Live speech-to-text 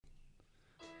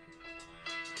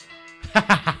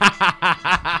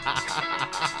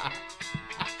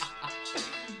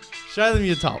Show them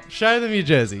your top. Show them your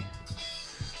jersey.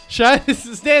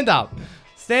 Stand up.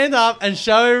 Stand up and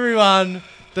show everyone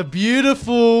the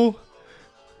beautiful...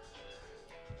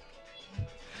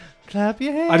 Clap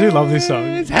your hands. I do love this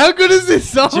song. How good is this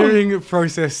song? During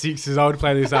Process Sixes, I would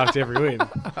play this after every win.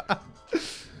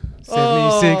 76ers.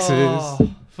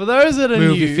 Oh, for those that are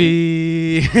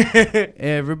Movie new,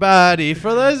 everybody,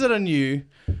 for those that are new,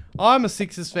 I'm a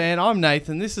Sixers fan. I'm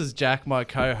Nathan. This is Jack, my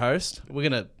co-host. We're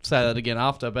going to say that again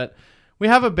after, but we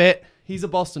have a bet. He's a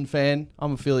Boston fan.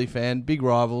 I'm a Philly fan. Big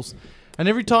rivals. And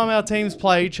every time our teams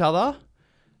play each other,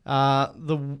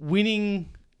 the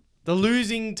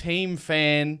losing team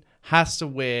fan has to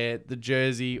wear the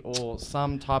jersey or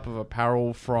some type of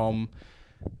apparel from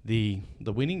the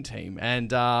winning team.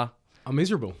 And I'm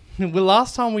miserable. well,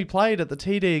 last time we played at the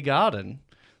TD Garden,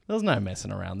 there was no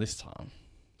messing around this time.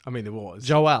 I mean, there was.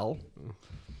 Joel,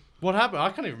 what happened?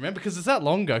 I can't even remember because it's that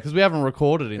long ago because we haven't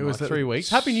recorded in like 3 weeks.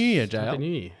 Happy New Year, JL. Happy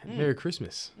New Year. Merry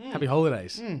Christmas. Happy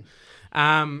holidays.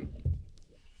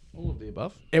 All of the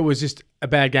above. It was just a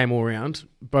bad game all around.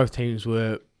 Both teams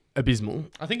were abysmal.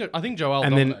 I think Joel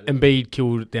And then dominated. Embiid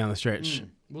killed down the stretch.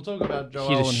 We'll talk about Joel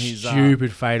Hit a and his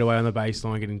stupid fadeaway on the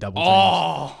baseline, getting double teamed.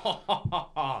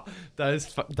 Oh,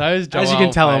 those Joel As you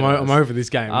can tell, fadeaways. I'm over this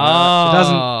game.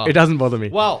 Oh. It doesn't bother me.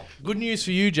 Well, good news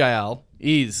for you, JL,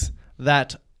 is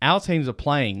that our teams are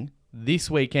playing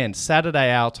this weekend,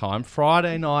 Saturday our time,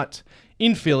 Friday night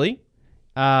in Philly,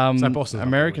 Boston's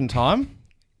American time.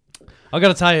 I got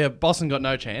to tell you, Boston got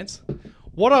no chance.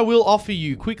 What I will offer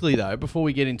you quickly, though, before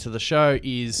we get into the show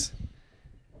is...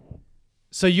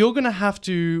 So you're going to have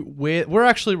to wear... We're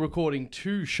actually recording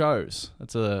 2 shows.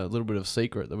 That's a little bit of a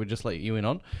secret that we just let you in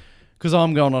on. Because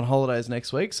I'm going on holidays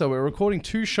next week. So we're recording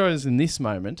 2 shows in this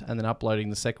moment and then uploading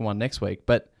the second one next week.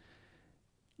 But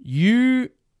I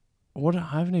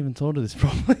haven't even thought of this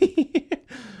properly.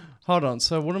 Hold on.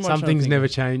 So what am I Some things never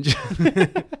change.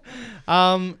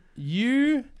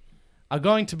 You are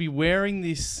going to be wearing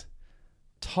this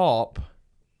top.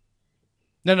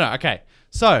 No, okay.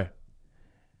 So,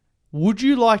 would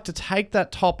you like to take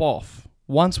that top off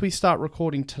once we start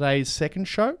recording today's second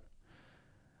show?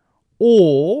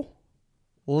 Or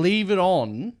leave it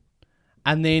on,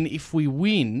 and then if we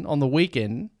win on the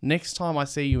weekend, next time I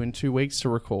see you in 2 weeks to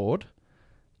record,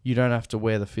 you don't have to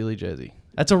wear the Philly jersey.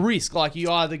 That's a risk. Like, you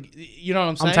know what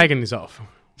I'm saying? I'm taking this off.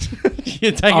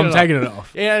 You're taking I'm it taking off. it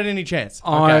off. Yeah, at any chance.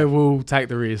 Okay. I will take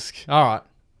the risk. All right.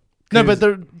 No, but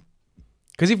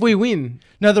Because if we win...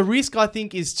 the risk, I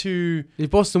think, is to... If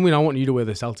Boston win, I want you to wear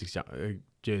the Celtics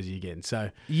jersey again.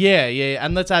 So Yeah,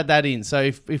 and let's add that in. So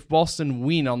if Boston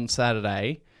win on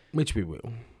Saturday... Which we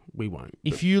will. We won't.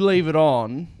 If you leave it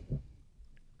on...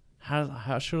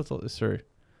 How should I have thought this through?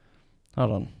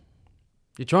 Hold on.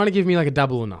 You're trying to give me like a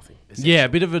double or nothing. Yeah, a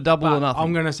bit of a double or nothing.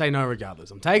 I'm going to say no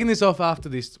regardless. I'm taking this off after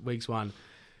this week's one,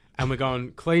 and we're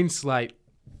going clean slate.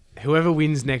 Whoever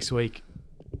wins next week,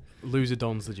 loser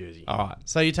dons the jersey. All right.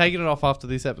 So you're taking it off after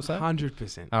this episode?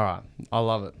 100%. All right. I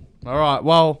love it. All right.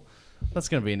 Well, that's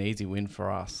going to be an easy win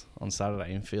for us on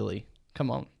Saturday in Philly.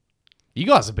 Come on. You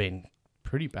guys have been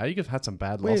pretty bad. You guys have had some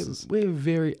bad losses. We're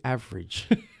very average,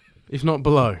 if not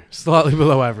below, slightly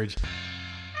below average.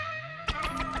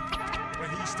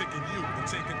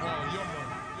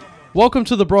 Welcome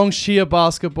to the Bronx Cheer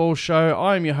Basketball Show.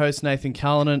 I am your host, Nathan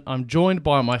Callanan. I'm joined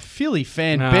by my Philly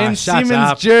fan, Ben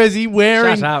Simmons jersey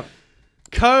wearing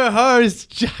co-host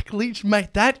Jack Leach. Mate,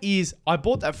 I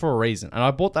bought that for a reason. And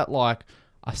I bought that like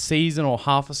a season or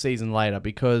half a season later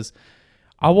because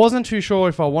I wasn't too sure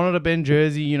if I wanted a Ben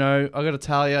jersey. I got to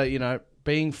tell you,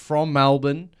 being from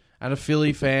Melbourne and a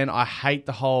Philly fan, I hate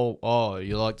the whole,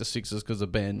 you like the Sixers because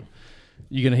of Ben.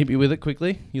 You going to hit me with it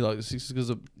quickly? You like the Sixers because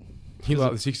of... You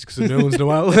like the Sixers because of Nerlens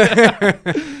Noel.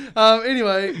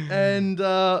 Anyway, and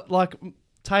like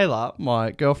Taylor,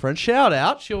 my girlfriend, shout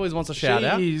out. She always wants a shout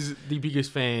out. She is the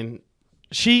biggest fan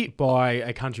by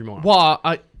a country mile. Well,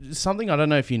 something I don't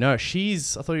know if you know. I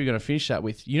thought you were going to finish that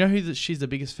with, you know who she's the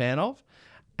biggest fan of?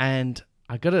 And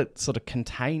I got to sort of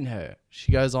contain her.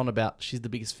 She goes on about she's the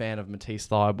biggest fan of Matisse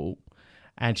Thybulle,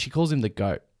 and she calls him the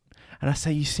GOAT. And I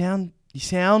say, you sound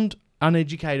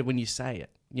uneducated when you say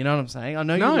it. You know what I'm saying? I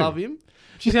know you love him.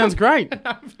 She sounds great.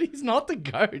 But he's not the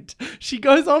GOAT. She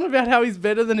goes on about how he's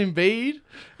better than Embiid.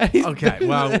 And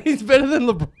he's better than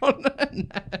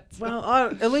LeBron. Well,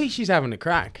 at least she's having a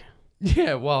crack.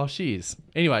 Yeah, well, she is.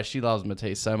 Anyway, she loves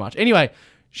Matisse so much. Anyway,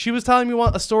 she was telling me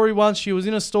a story once. She was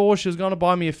in a store. She was going to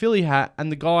buy me a Philly hat.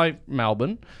 And the guy,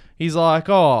 Melbourne, He's like,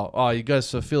 oh, he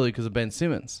goes for Philly because of Ben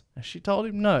Simmons. And she told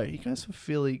him, no, he goes for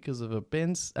Philly because of a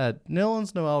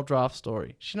Nerlens Noel draft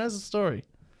story. She knows the story.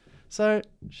 So,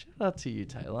 shout out to you,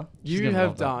 Taylor. You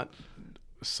have done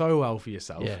so well for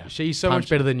yourself. Yeah. She's so much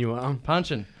better than you are.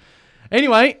 Punching.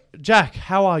 Anyway, Jack,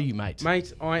 how are you, mate?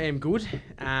 Mate, I am good.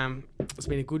 It's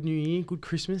been a good New Year, good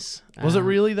Christmas. Was it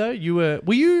really, though?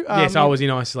 Were you? Yes, I was in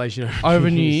isolation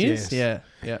over New Year's. Yes.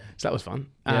 Yeah. So that was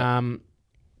fun. Yeah.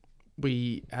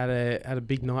 We had a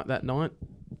big night that night.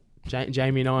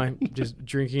 Jamie and I just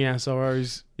drinking our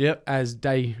sorrows. Yep. As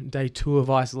day 2 of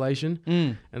isolation,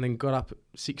 and then got up at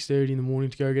 6:30 in the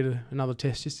morning to go get another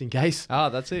test just in case. Ah,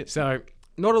 that's it. So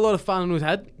not a lot of fun was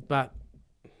had, but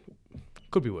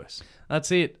could be worse.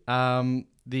 That's it.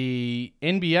 The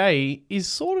NBA is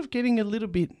sort of getting a little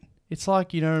bit. It's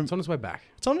like, it's on its way back.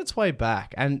 It's on its way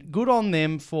back, and good on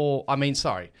them for.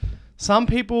 Some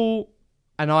people,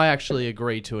 and I actually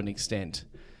agree to an extent.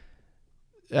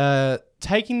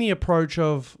 Taking the approach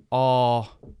of,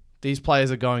 these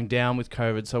players are going down with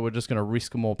COVID, so we're just going to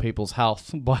risk more people's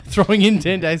health by throwing in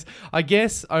 10 days. I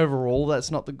guess overall that's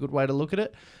not the good way to look at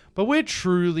it, but we're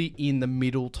truly in the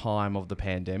middle time of the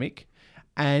pandemic,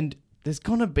 and there's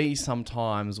going to be some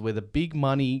times where the big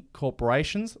money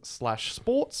corporations /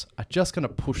 sports are just going to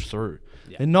push through.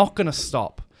 Yeah. They're not going to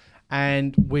stop.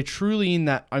 And we're truly in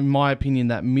that, in my opinion,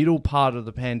 that middle part of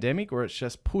the pandemic where it's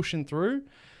just pushing through.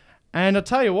 And I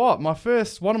tell you what,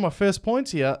 one of my first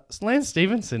points here, Lance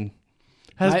Stevenson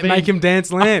has make him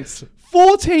dance, Lance.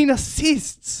 14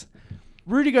 assists.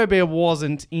 Rudy Gobert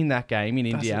wasn't in that game in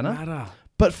Indiana. Doesn't matter.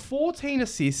 But 14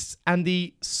 assists, and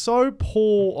the so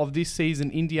poor of this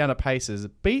season Indiana Pacers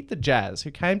beat the Jazz,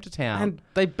 who came to town. And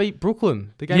they beat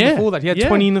Brooklyn the game before that. He had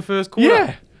 20 in the first quarter.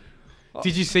 Yeah.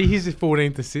 Did you see his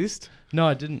 14th assist? No,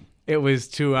 I didn't. It was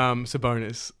to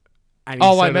Sabonis. And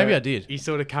maybe I did. He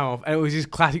sort of come off. And it was his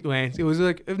classic Lance. It was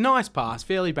like a nice pass,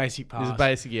 fairly basic pass. It was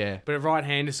basic, yeah. But a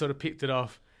right-hander sort of picked it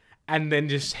off. And then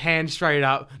just hand straight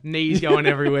up, knees going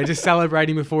everywhere, just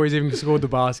celebrating before he's even scored the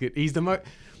basket.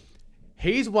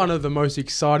 He's one of the most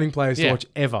exciting players to watch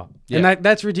ever. Yeah. And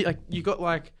that's ridiculous. Like, you got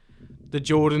like the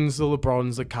Jordans, the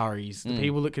LeBrons, the Currys, the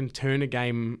people that can turn a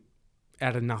game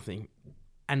out of nothing.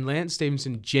 And Lance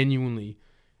Stevenson genuinely,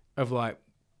 of like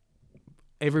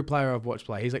every player I've watched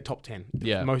play, he's like top 10.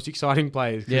 The most exciting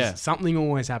players. Yeah. Something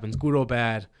always happens, good or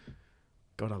bad.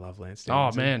 God, I love Lance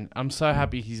Stevenson. Oh, man. I'm so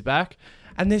happy he's back.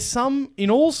 And there's some, in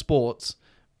all sports,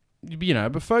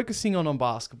 but focusing on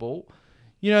basketball,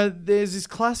 there's this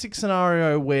classic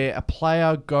scenario where a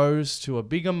player goes to a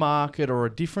bigger market or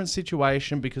a different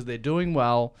situation because they're doing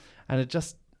well, and it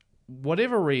just,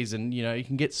 whatever reason, you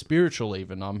can get spiritual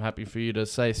even. I'm happy for you to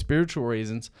say spiritual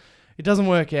reasons. It doesn't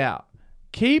work out.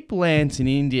 Keep Lance in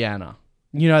Indiana.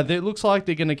 It looks like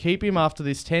they're going to keep him after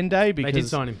this 10-day because... They did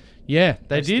sign him. Yeah,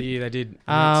 they did. Yeah, they did.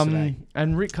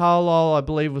 And Rick Carlisle, I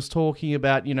believe, was talking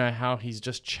about, how he's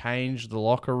just changed the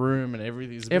locker room and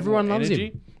everything. Everyone loves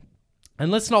him. And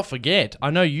let's not forget, I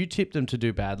know you tipped them to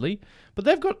do badly, but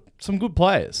they've got some good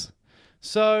players.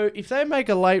 So if they make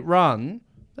a late run,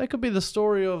 that could be the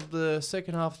story of the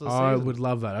second half of the season. I would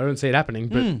love that. I don't see it happening,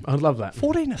 but I'd love that.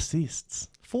 14 assists.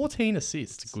 14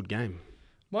 assists. It's a good game.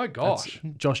 My gosh.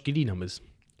 That's Josh Giddey numbers.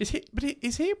 Is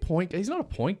he a point? He's not a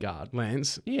point guard.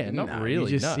 Lance? Yeah, not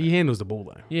really. He handles the ball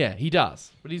though. Yeah, he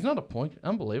does. But he's not a point.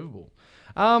 Unbelievable.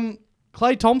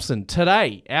 Klay Thompson,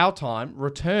 today, our time,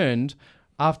 returned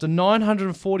after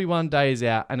 941 days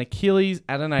out, an Achilles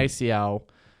and an ACL.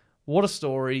 What a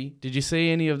story. Did you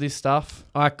see any of this stuff?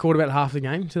 I caught about half the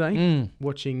game today,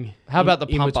 watching. How about the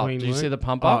pump up? Did you see the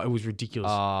pump up? Oh, it was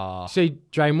ridiculous. See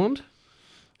Draymond?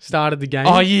 Started the game.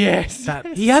 Oh, yes.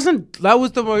 He hasn't... That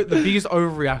was the biggest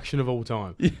overreaction of all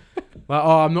time. Yeah. Like,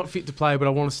 I'm not fit to play, but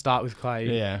I want to start with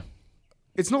Klay. Yeah.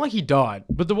 It's not like he died.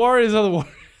 But the Warriors are the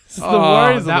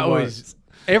Warriors. Was...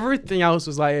 Everything else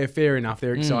was like, fair enough.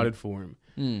 They're excited for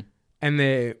him.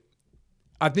 And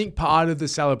I think part of the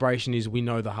celebration is we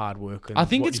know the hard work. And I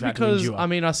think it's because...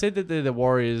 I said that they're the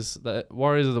Warriors. The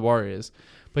Warriors are the Warriors.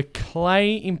 But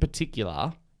Klay in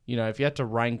particular, if you had to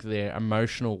rank their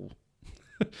emotional...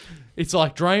 It's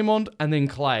like Draymond and then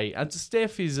Klay. And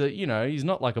Steph is he's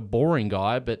not like a boring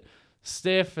guy, but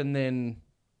Steph and then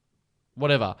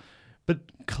whatever. But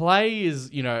Klay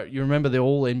is, you remember the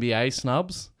all NBA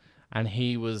snubs, and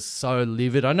he was so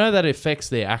livid. I know that affects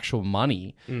their actual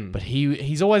money, but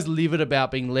he's always livid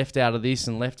about being left out of this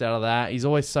and left out of that. He's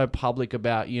always so public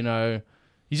about,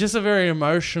 he's just a very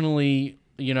emotionally,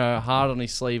 hard on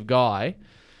his sleeve guy.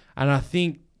 And I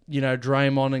think,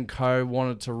 Draymond and co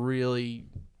wanted to really...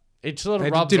 It sort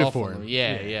of rubs off on him.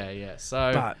 Yeah.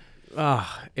 So,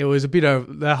 but it was a bit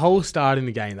of the whole start in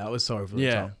the game. That was so over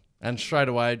the top. And straight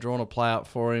away, drawn a play up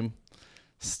for him.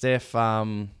 Steph,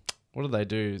 what did they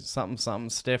do? Something.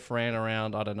 Steph ran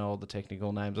around, I don't know all the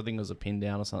technical names. I think it was a pin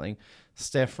down or something.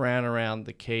 Steph ran around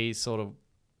the key sort of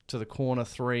to the corner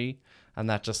 3, and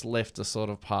that just left a sort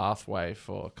of pathway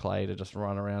for Klay to just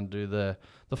run around and do the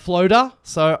floater.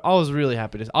 So I was really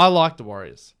happy. I like the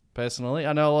Warriors, personally.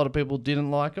 I know a lot of people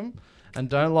didn't like them and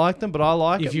don't like them, but I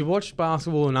like them. If you watched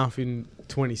basketball enough in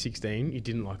 2016, you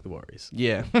didn't like the Warriors.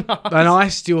 Yeah. And I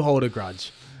still hold a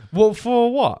grudge. Well,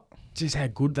 for what? Just how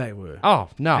good they were. Oh,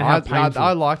 no,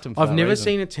 I liked them for I've never reason.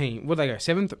 seen a team... What they go?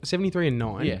 73 and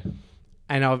 9. Yeah.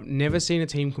 And I've never seen a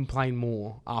team complain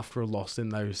more after a loss than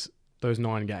those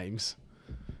 9 games.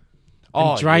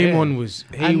 And Draymond was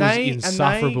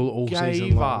insufferable all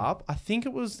season long. I think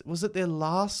it was it their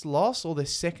last loss or their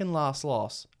second last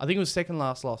loss? I think it was second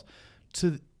last loss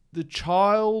to the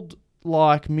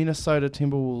childlike Minnesota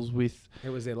Timberwolves with...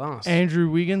 It was their last. Andrew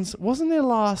Wiggins. Wasn't their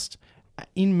last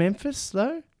in Memphis,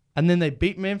 though? And then they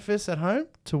beat Memphis at home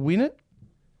to win it?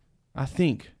 I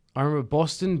think. I remember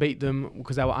Boston beat them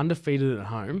because they were undefeated at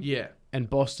home. Yeah. And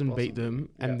Boston beat them,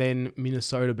 and then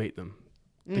Minnesota beat them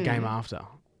the game after.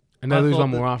 And I they lose thought one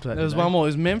more after that. There was one more. It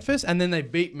was Memphis, and then they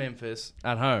beat Memphis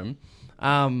at home.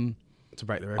 To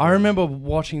break the record. I remember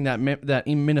watching that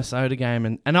in Minnesota game,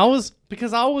 and I was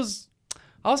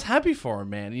happy for him,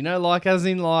 man. You know, like as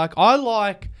in like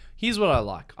here's what I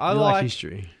like. I like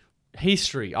history.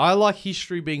 History. I like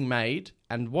history being made,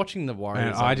 and watching the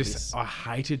Warriors. And I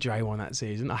hated Draymond that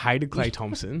season. I hated Klay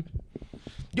Thompson.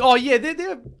 Oh yeah,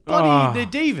 they're bloody they're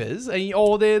divas,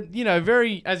 or they're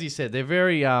very, as you said, they're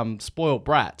very spoiled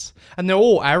brats, and they're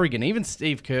all arrogant. Even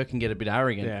Steve Kerr can get a bit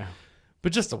arrogant. Yeah,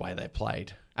 but just the way they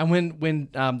played. And when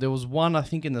there was one, I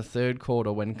think in the third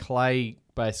quarter when Klay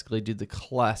basically did the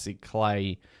classic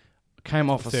Klay, came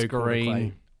off a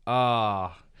screen,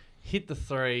 hit the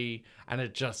 3, and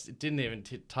it didn't even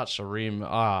touch the rim.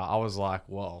 I was like,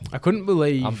 whoa. I couldn't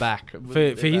believe I'm back. For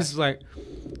his, like,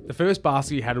 the first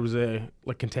basket he had was a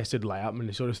contested layup, and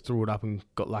he sort of threw it up and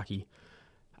got lucky.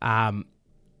 But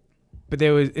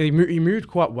he moved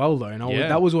quite well though, and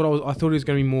that was what I thought he was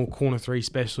going to be more corner 3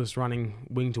 specialist running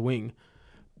wing to wing,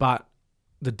 but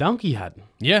the dunk he had,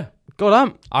 got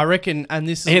up. I reckon, and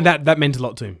that meant a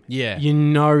lot to him. Yeah, you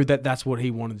know that's what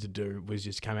he wanted to do, was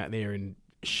just come out there and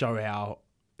show how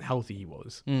healthy he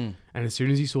was. And as soon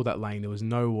as he saw that lane, there was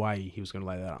no way he was going to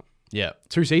lay that up. Yeah.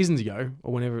 2 seasons ago,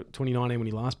 or whenever, 2019 when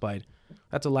he last played,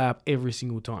 that's a layup every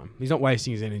single time. He's not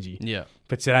wasting his energy. Yeah.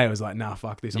 But today I was like, nah,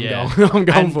 fuck this. I'm going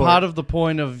and for it. Part of the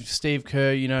point of Steve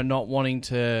Kerr, not wanting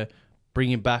to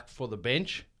bring him back for the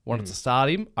bench, wanted to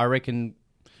start him, I reckon,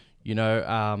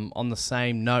 on the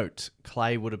same note,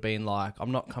 Klay would have been like,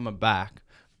 I'm not coming back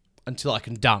until I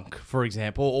can dunk, for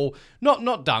example, or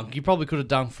not dunk. You probably could have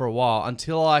dunked for a while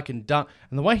until I can dunk.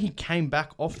 And the way he came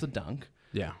back off the dunk,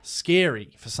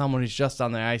 scary for someone who's just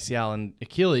done their ACL and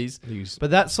Achilles.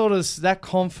 But that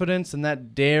confidence and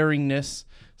that daringness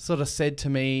sort of said to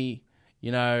me,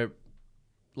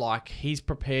 like he's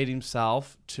prepared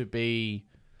himself to be,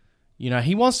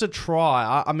 he wants to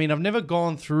try. I mean, I've never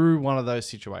gone through one of those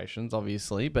situations,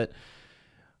 obviously, but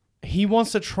he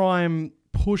wants to try and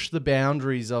push the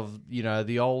boundaries of,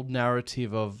 the old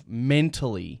narrative of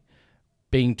mentally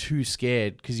being too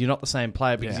scared because you're not the same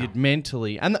player because you're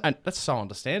mentally... And that's so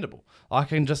understandable. I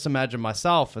can just imagine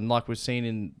myself, and like we've seen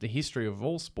in the history of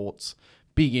all sports,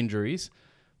 big injuries,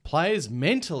 players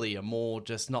mentally are more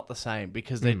just not the same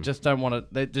because they just don't want to...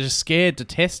 They're just scared to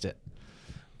test it.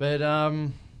 But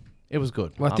it was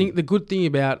good. Well, I think the good thing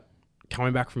about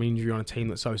coming back from injury on a team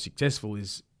that's so successful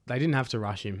is they didn't have to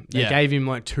rush him. They gave him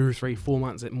like 2, 3, 4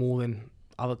 months at more than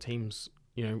other teams,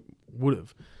 would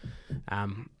have.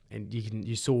 And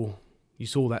you saw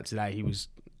that today. He was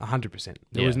 100%.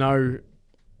 There was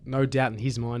no doubt in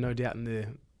his mind, no doubt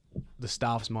in the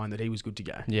staff's mind that he was good to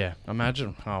go. Yeah,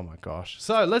 imagine. Oh my gosh.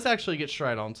 So let's actually get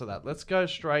straight onto that. Let's go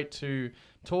straight to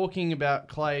talking about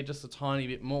Klay just a tiny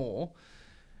bit more.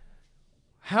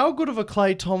 How good of a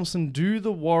Klay Thompson do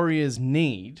the Warriors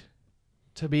need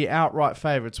to be outright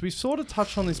favourites? We've sort of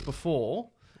touched on this before,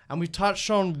 and we've touched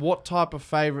on what type of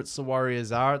favourites the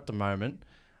Warriors are at the moment.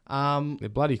 They're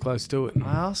bloody close to it.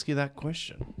 I ask you that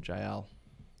question, JL.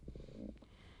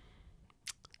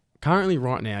 Currently,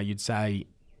 right now, you'd say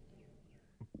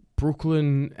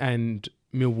Brooklyn and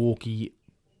Milwaukee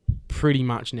pretty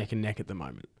much neck and neck at the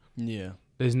moment. Yeah.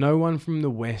 There's no one from the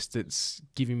West that's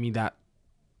giving me that,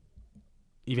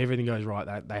 if everything goes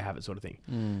right, they have it sort of thing.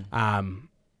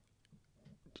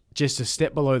 Just a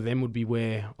step below them would be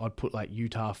where I'd put like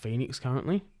Utah, Phoenix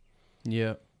currently.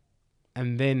 Yeah.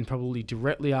 And then probably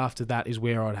directly after that is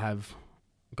where I'd have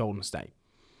Golden State.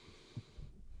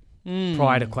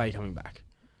 prior to Klay coming back.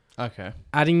 Okay.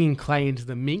 Adding in Klay into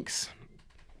the mix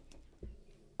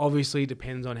obviously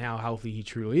depends on how healthy he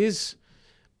truly is.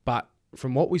 But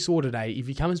from what we saw today, if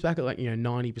he comes back at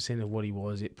 90% of what he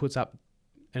was, it puts up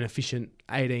an efficient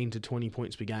 18 to 20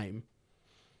 points per game.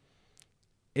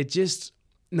 It just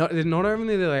not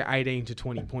only the 18 to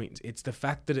 20 points, it's the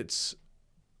fact that it's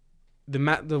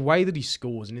the way that he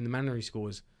scores and in the manner he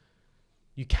scores.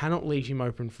 You cannot leave him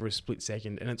open for a split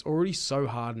second, and it's already so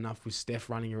hard enough with Steph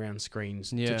running around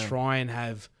screens to try and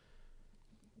have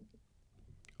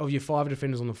of your 5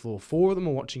 defenders on the floor, 4 of them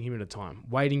are watching him at a time,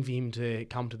 waiting for him to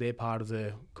come to their part of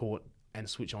the court and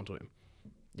switch onto him.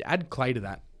 You add Klay to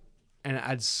that, and it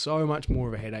adds so much more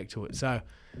of a headache to it. So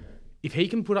if he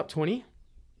can put up 20,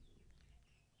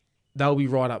 they'll be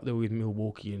right up there with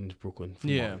Milwaukee and Brooklyn.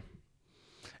 Yeah.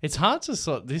 It's hard to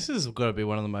sort. This has got to be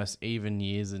one of the most even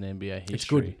years in NBA history. It's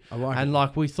good. I like it.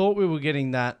 And we thought we were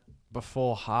getting that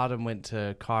before Harden went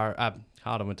to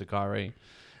Kyrie.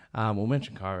 We'll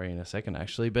mention Kyrie in a second,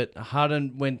 actually. But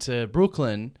Harden went to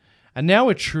Brooklyn, and now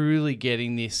we're truly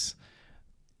getting this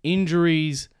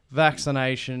injuries,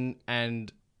 vaccination,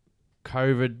 and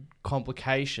COVID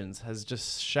complications has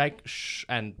just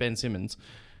and Ben Simmons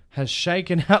has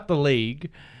shaken out the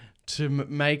league to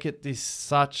make it this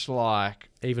such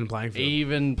even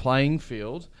playing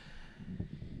field.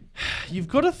 You've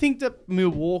got to think that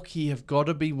Milwaukee have got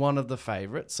to be one of the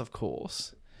favourites, of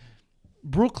course.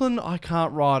 Brooklyn, I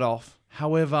can't write off.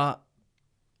 However,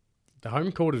 the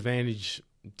home court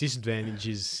disadvantage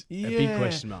is a big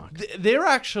question mark. They're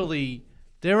actually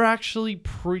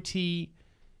pretty,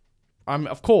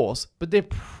 of course, but they're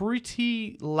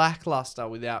pretty lackluster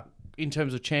in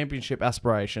terms of championship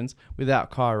aspirations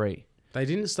without Kyrie. They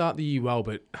didn't start the year well,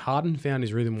 but Harden found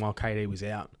his rhythm while KD was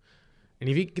out, and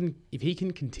if he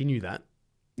can continue that.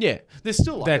 Yeah, they're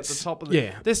still at the top of the...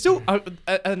 Yeah. They're still...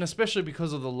 and especially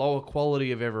because of the lower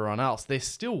quality of everyone else, they're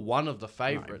still one of the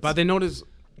favourites. Right, but they're not as...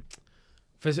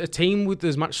 For a team with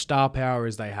as much star power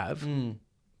as they have,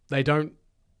 they don't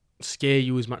scare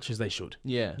you as much as they should.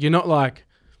 Yeah. You're not like...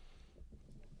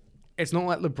 It's not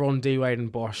like LeBron, D-Wade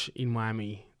and Bosh in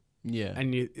Miami. Yeah.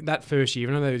 And that first year,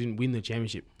 even though they didn't win the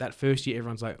championship, that first year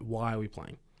everyone's like, why are we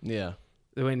playing? Yeah.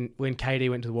 When KD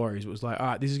went to the Warriors, it was like, all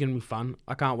right, this is going to be fun.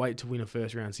 I can't wait to win a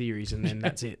first-round series, and then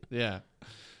that's it. Yeah.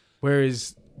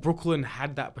 Whereas Brooklyn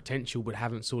had that potential but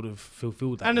haven't sort of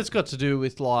fulfilled that. And it's got to do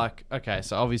with so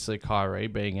obviously Kyrie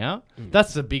being out.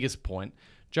 That's the biggest point.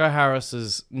 Joe Harris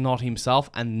is not himself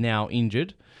and now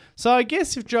injured. So I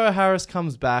guess if Joe Harris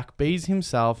comes back, bees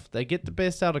himself, they get the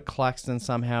best out of Claxton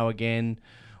somehow again,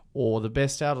 or the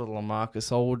best out of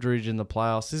LaMarcus Aldridge in the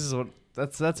playoffs. This is what...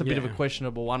 That's a bit of a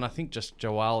questionable one. I think just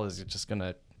Joel is just going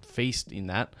to feast in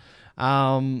that.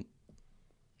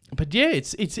 But yeah,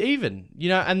 it's even,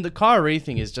 and the Kyrie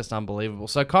thing is just unbelievable.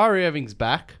 So Kyrie Irving's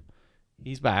back.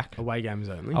 He's back. Away games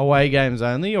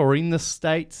only, or in the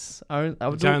States.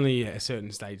 It's only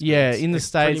certain states. Yeah, in the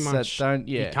States that don't,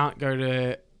 He can't go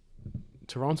to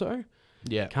Toronto.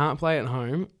 Yeah. Can't play at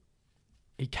home.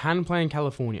 He can play in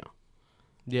California.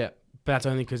 Yeah. But that's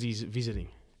only because he's visiting.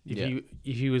 If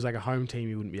he was like a home team,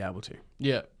 he wouldn't be able to.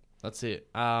 Yeah, that's it.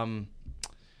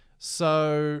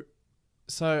 So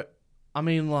I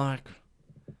mean, what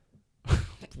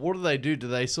do they do? Do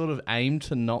they sort of aim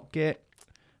to not get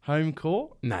home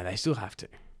court? No, they still have to.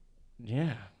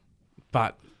 Yeah,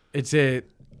 but it's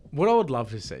what I would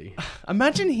love to see.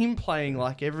 Imagine him playing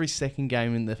every second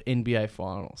game in the NBA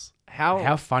Finals.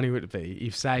 How funny would it be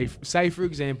if say for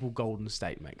example Golden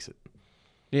State makes it?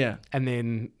 Yeah, and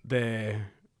then the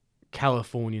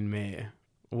Californian mayor,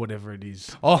 or whatever it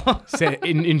is,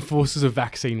 enforces a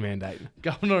vaccine mandate.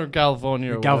 Governor of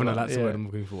California. Governor, that's the word I'm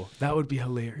looking for. That would be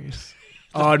hilarious.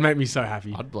 It'd make me so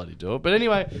happy. I'd bloody do it. But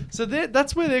anyway, so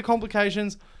that's where their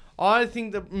complications. I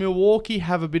think that Milwaukee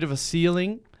have a bit of a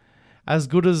ceiling, as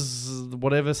good as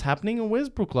whatever's happening. And where's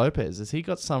Brook Lopez? Has he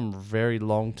got some very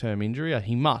long-term injury?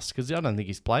 He must, because I don't think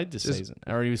he's played this season.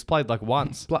 Or he was played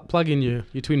once. Plug in your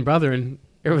twin brother and...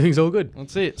 everything's all good.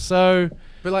 That's it. So,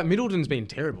 but Middleton's been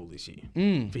terrible this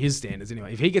year for his standards.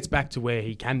 Anyway, if he gets back to where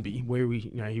he can be, where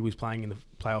he was playing in the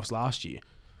playoffs last year,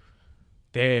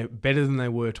 they're better than they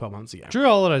were 12 months ago. Drew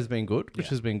Holiday's been good, which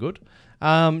has been good.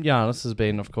 Giannis has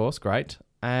been, of course, great.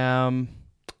 It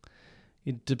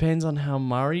depends on how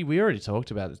Murray. We already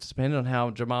talked about it. It depends on how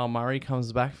Jamal Murray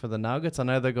comes back for the Nuggets. I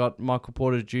know they got Michael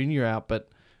Porter Jr. out, but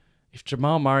if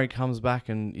Jamal Murray comes back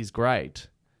and is great,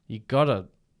 you gotta.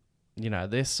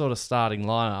 Their sort of starting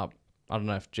lineup, I don't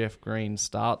know if Jeff Green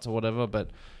starts or whatever,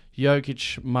 but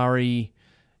Jokic, Murray,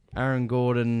 Aaron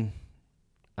Gordon,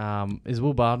 is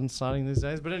Will Barton starting these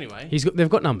days? But anyway. They've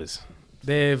got numbers.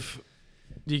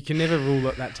 You can never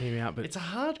rule that team out. But it's a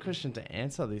hard question to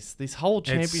answer. This whole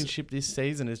championship this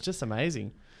season is just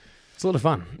amazing. It's a lot of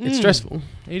fun. It's stressful.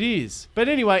 It is. But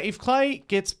anyway, if Klay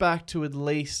gets back to at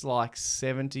least like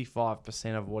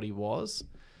 75% of what he was,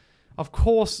 of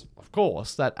course,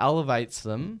 that elevates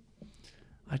them.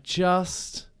 I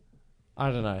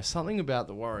don't know. Something about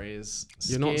the Warriors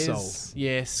You're not sold.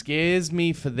 Yeah, scares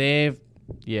me for their...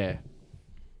 Yeah.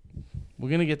 We're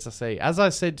going to get to see. As I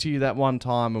said to you that one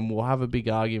time, and we'll have a big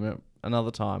argument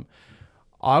another time,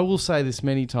 I will say this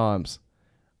many times.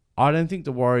 I don't think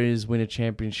the Warriors win a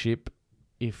championship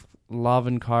if Love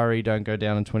and Kyrie don't go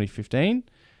down in 2015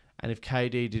 and if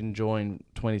KD didn't join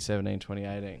 2017,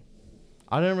 2018.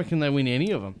 I don't reckon they win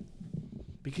any of them.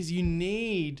 Because you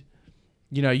need...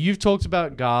 You know, you've talked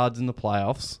about guards in the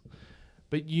playoffs,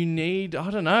 but you need...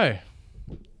 I don't know.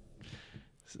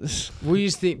 We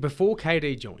used to think before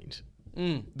KD joined,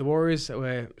 the Warriors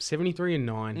were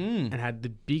 73-9 and had the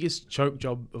biggest choke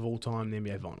job of all time in the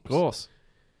NBA Finals. Of course.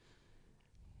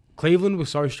 Cleveland was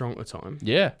so strong at the time.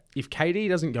 Yeah. If KD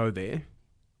doesn't go there,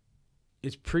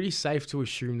 it's pretty safe to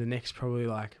assume the next probably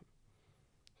like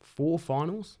 4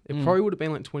 finals. It probably would have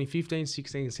been like 2015,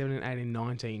 16, 17, 18,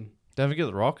 19. Don't forget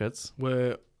the Rockets.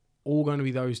 Were all going to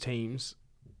be those teams,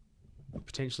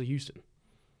 potentially Houston.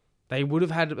 They would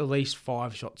have had at least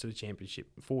 5 shots to the championship,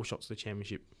 4 shots to the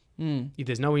championship. If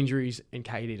there's no injuries and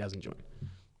KD doesn't join.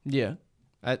 Yeah.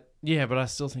 Yeah, but I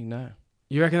still think no.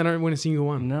 You reckon they don't win a single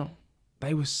one? No.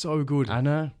 They were so good. I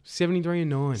know. 73-9.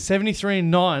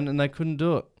 73-9 and they couldn't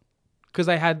do it. Because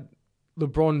they had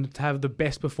LeBron to have the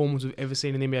best performance we've ever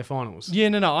seen in the NBA Finals. Yeah,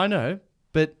 no, I know.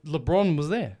 But LeBron was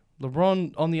there.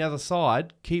 LeBron on the other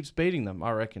side keeps beating them,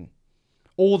 I reckon.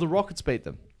 Or the Rockets beat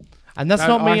them. And that's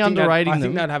not me underrating them. I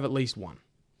think they'd have at least one.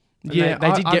 And yeah,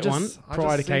 they did get one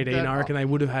prior to KD, and I reckon they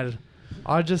would have had...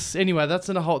 Anyway, that's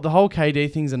the whole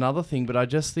KD thing's another thing, but I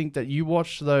just think that you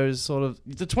watch those sort of...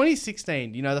 The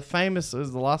 2016, you know, the famous, the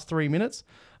last 3 minutes,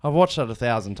 I've watched that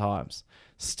 1,000 times.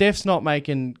 Steph's can't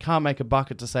make a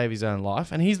bucket to save his own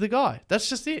life, and he's the guy. That's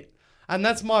just it. And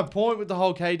that's my point with the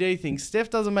whole KD thing. Steph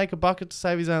doesn't make a bucket to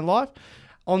save his own life.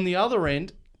 On the other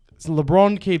end,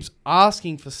 LeBron keeps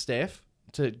asking for Steph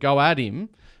to go at him,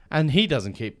 and he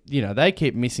doesn't keep... You know, they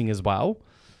keep missing as well.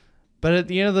 But at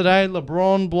the end of the day,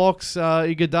 LeBron blocks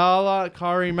Iguodala,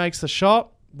 Kyrie makes the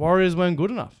shot. Warriors weren't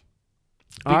good enough.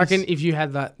 I reckon if you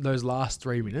had those last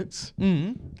 3 minutes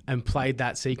and played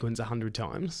that sequence 100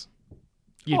 times,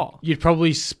 you'd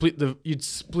probably split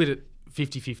it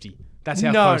 50-50. That's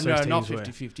how close those teams not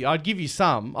 50-50. I'd give you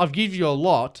some. I'd give you a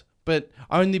lot, but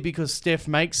only because Steph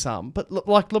makes some. But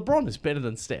like LeBron is better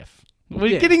than Steph.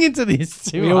 We're getting into this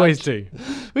too much. We always do.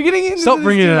 We're getting into Stop this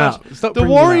bringing too it much. up. Stop the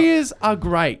Warriors are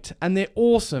great and they're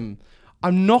awesome.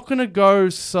 I'm not going to go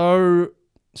so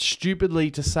stupidly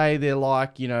to say they're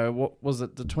like, you know, what was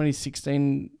it, the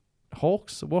 2016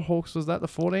 Hawks? What Hawks was that, the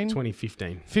 14?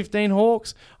 2015. 15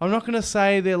 Hawks. I'm not going to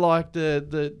say they're like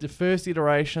the first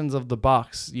iterations of the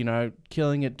Bucks, you know,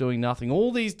 killing it, doing nothing.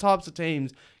 All these types of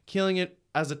teams killing it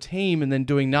as a team and then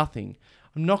doing nothing.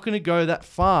 I'm not going to go that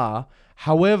far.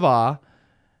 However,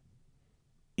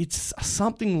 it's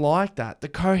something like that. The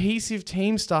cohesive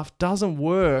team stuff doesn't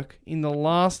work in the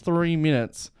last 3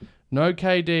 minutes. No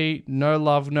KD, no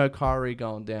Love, no Kyrie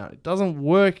going down. It doesn't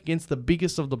work against the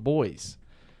biggest of the boys.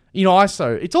 You know,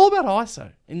 ISO. It's all about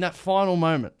ISO in that final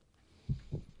moment.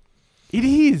 It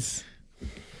is.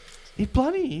 It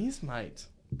bloody is, mate.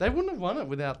 They wouldn't have won it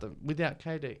without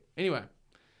KD. Anyway.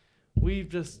 We've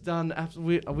just done...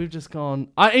 We've just gone...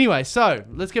 anyway, so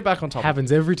let's get back on topic.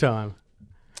 Happens every time.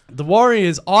 The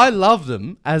Warriors, I love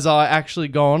them, as I actually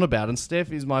go on about, and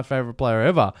Steph is my favourite player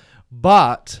ever.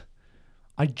 But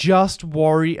I just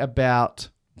worry about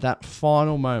that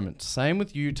final moment. Same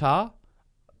with Utah.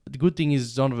 The good thing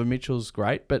is Donovan Mitchell's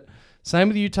great, but same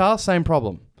with Utah, same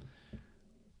problem.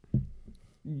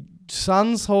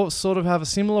 Suns sort of have a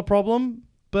similar problem,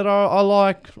 but I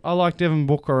like Devin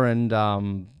Booker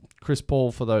and Chris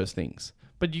Paul for those things.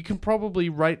 But you can probably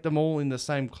rate them all in the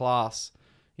same class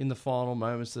in the final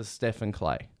moments as Steph and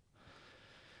Klay.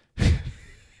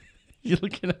 You're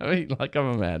looking at me like I'm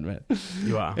a madman.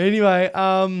 You are. Anyway,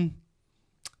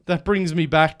 that brings me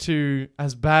back to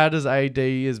as bad as AD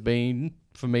has been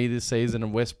for me this season,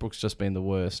 and Westbrook's just been the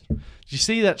worst. Did you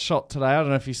see that shot today? I don't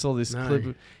know if you saw this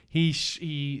clip.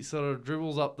 He sort of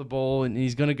dribbles up the ball and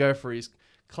he's going to go for his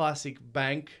classic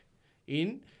bank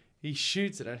in. He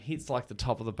shoots it and hits like the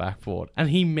top of the backboard. And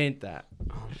he meant that.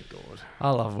 Oh, my God. I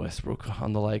love Westbrook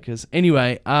on the Lakers.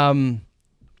 Anyway, the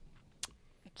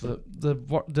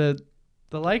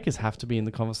Lakers have to be in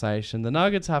the conversation. The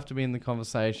Nuggets have to be in the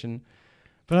conversation.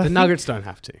 But the Nuggets don't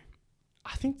have to.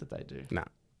 I think that they do. Nah.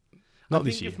 Not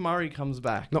this year. year. If Murray comes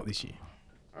back. Not this year.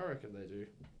 I reckon they do.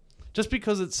 Just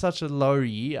because it's such a low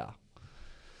year.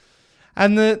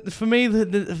 And for me,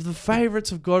 the favourites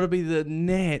have got to be the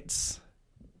Nets.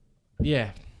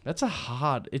 Yeah, that's a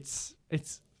hard.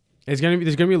 There's going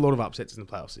to be a lot of upsets in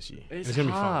the playoffs this year. It's going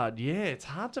to hard. be fun. Yeah, it's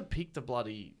hard to pick the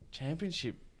bloody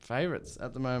championship favourites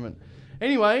at the moment.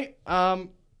 Anyway, do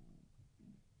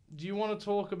you want to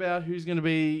talk about who's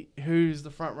the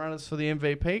front runners for the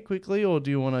MVP quickly, or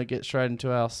do you want to get straight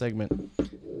into our segment?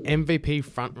 MVP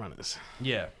front runners.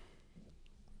 Yeah.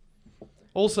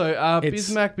 Also,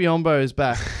 Bismack Biyombo is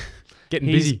back.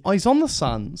 Getting busy. He's on the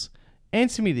Suns.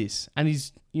 Answer me this. And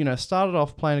he's, started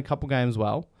off playing a couple games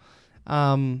well,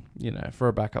 for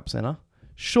a backup center.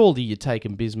 Surely you're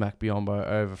taking Bismack Biyombo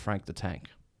over Frank the Tank.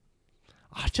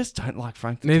 I just don't like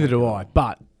Frank the Tank. Neither do I.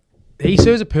 But he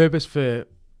serves a purpose for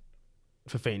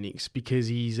Phoenix because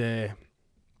he's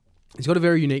got a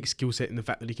very unique skill set in the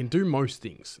fact that he can do most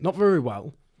things. Not very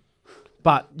well,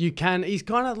 but he's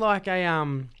kind of like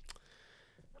a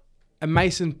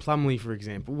Mason Plumlee, for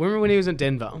example. Remember when he was in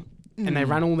Denver and they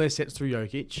ran all their sets through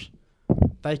Jokic?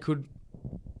 They could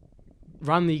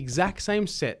run the exact same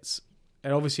sets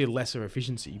at obviously a lesser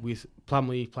efficiency with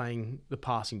Plumlee playing the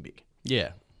passing big.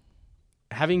 Yeah.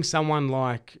 Having someone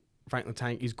like Frank the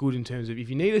Tank is good in terms of if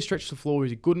you need to stretch the floor,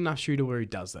 he's a good enough shooter where he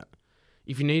does that.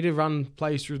 If you need to run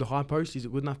plays through the high post, he's a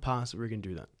good enough passer where he can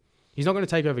do that. He's not going to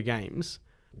take over games,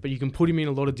 but you can put him in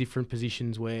a lot of different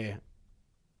positions where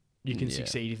you can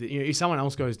succeed if someone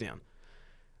else goes down.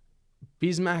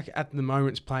 Bismack at the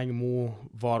moment is playing a more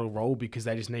vital role because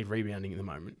they just need rebounding at the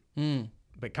moment.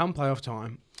 But come playoff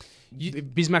time,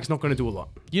 Bismack's not going to do a lot.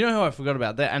 You know who I forgot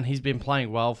about that, and he's been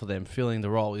playing well for them, filling the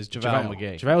role, is JaVale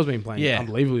McGee. JaVale's been playing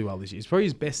unbelievably well this year. It's probably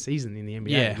his best season in the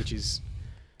NBA, which is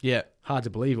hard to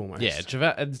believe almost. Yeah,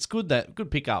 JaVale, it's good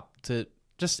pick up to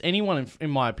just anyone, in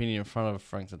my opinion, in front of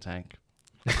Frank the Tank.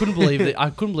 I couldn't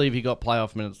believe he got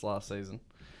playoff minutes last season.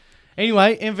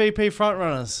 Anyway, MVP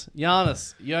frontrunners: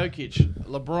 Giannis, Jokic,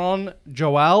 LeBron,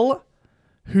 Joel,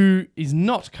 who is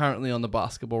not currently on the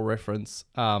Basketball Reference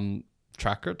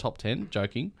tracker, top 10,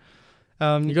 joking.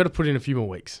 You got to put in a few more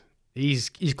weeks. He's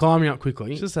climbing up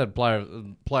quickly. He's just had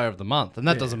player of the month, and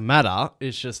that doesn't matter.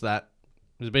 It's just that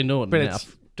he's been doing it now.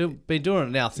 Been doing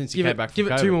it now since he came back from COVID.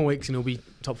 Give it 2 more weeks and he'll be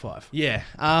top 5. Yeah.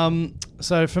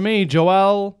 So for me,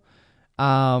 Joel,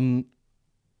 Giannis,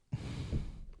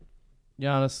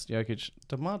 Jokic,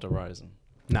 DeMar DeRozan.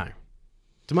 No.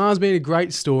 DeMar's been a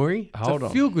great story. Hold on.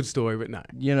 It's a feel-good story, but no.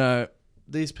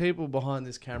 These people behind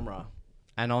this camera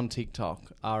and on TikTok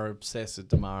are obsessed with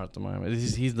DeMar at the moment.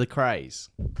 He's the craze.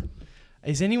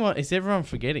 Is everyone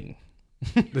forgetting?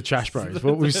 The trash bros.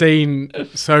 What we've seen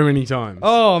so many times.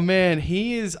 Oh, man.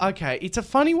 He is... Okay, it's a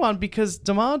funny one because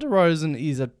DeMar DeRozan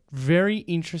is a very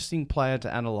interesting player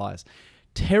to analyse.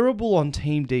 Terrible on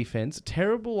team defense,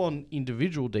 terrible on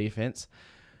individual defense,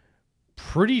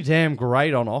 pretty damn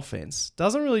great on offense.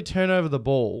 Doesn't really turn over the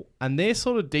ball, and their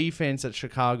sort of defense at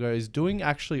Chicago is doing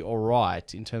actually all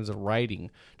right in terms of rating,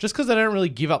 just because they don't really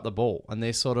give up the ball, and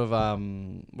their sort of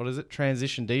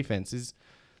transition defense is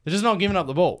they're just not giving up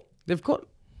the ball. They've got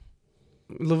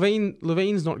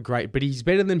Levine's not great, but he's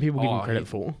better than people give him credit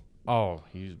for. Oh,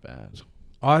 he's bad.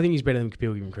 I think he's better than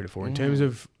people give him credit for in terms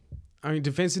of. I mean,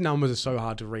 defensive numbers are so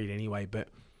hard to read anyway, but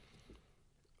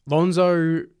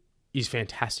Lonzo is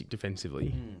fantastic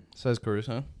defensively. So is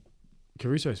Caruso.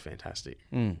 Caruso's fantastic.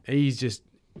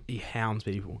 He hounds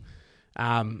people.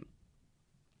 Vooch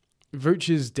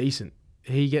is decent.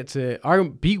 He gets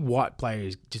big white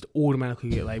players just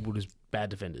automatically get labelled as bad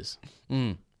defenders.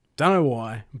 Don't know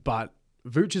why, but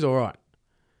Vooch is all right.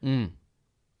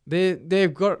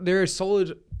 They're a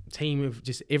solid team of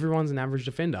just everyone's an average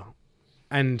defender,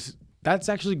 and that's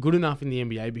actually good enough in the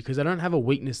NBA because they don't have a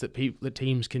weakness that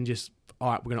teams can just,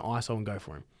 all right, we're going to ISO and go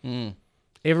for him.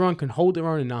 Everyone can hold their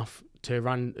own enough to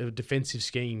run a defensive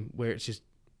scheme where it's just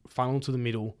funnel to the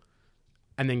middle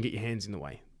and then get your hands in the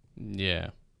way.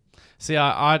 Yeah. See,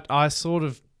 I sort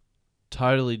of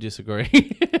totally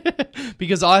disagree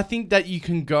because I think that you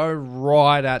can go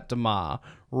right at DeMar,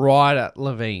 right at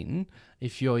Levine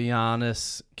if you're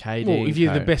Giannis, KD. Well, if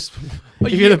you're the best,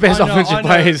 offensive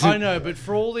players. I know, but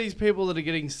for all these people that are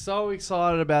getting so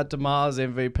excited about DeMar's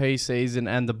MVP season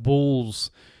and the Bulls,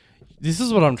 this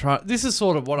is what I'm trying. This is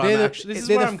sort of what I'm actually. This is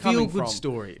where I'm coming from.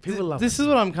 Story. People love. This is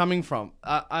what I'm coming from.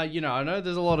 I know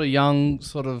there's a lot of young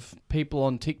sort of people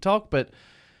on TikTok, but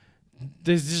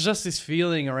there's just this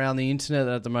feeling around the internet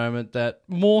at the moment that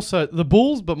more so the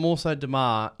Bulls, but more so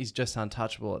DeMar is just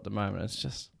untouchable at the moment. It's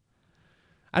just.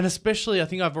 And especially, I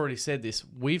think I've already said this,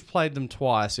 we've played them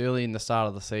twice early in the start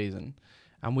of the season.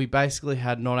 and we basically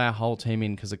had not our whole team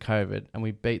in because of COVID, and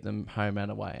we beat them home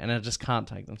and away, and I just can't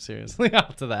take them seriously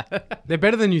after that. They're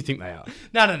better than you think they are.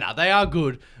 No, they are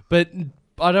good, but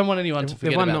I don't want anyone to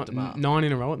forget about DeMar. 9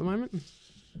 in a row at the moment.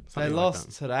 They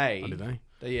lost today. Oh, did they?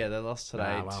 Yeah, they lost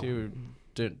today to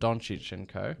Doncic and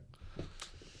co.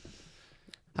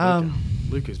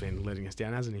 Luka's been letting us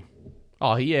down, hasn't he?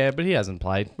 Oh, yeah, but he hasn't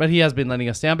played. But he has been letting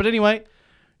us down. But anyway,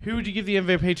 who would you give the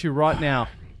MVP to right now?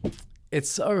 It's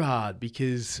so hard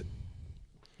because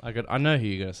I know who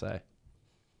you're going to say.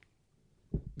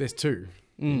 There's two.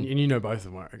 And you know both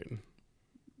of them, I reckon.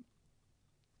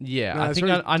 Yeah, no, I think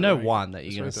I know one that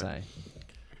you're going to say.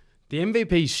 The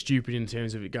MVP is stupid in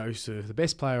terms of it goes to the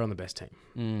best player on the best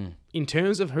team. In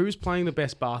terms of who's playing the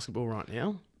best basketball right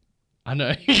now, I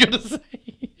know you're going to say.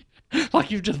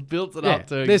 Like you've just built it up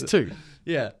to. There's two.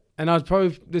 Yeah. And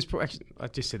actually, I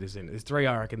just said this in. There's three,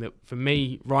 I reckon, that for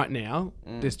me right now,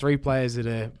 there's three players that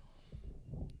are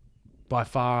not by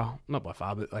far,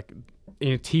 but like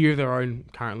in a tier of their own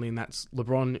currently, and that's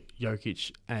LeBron,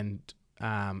 Jokic, and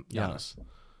Giannis.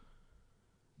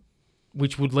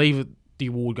 Which would leave the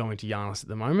award going to Giannis at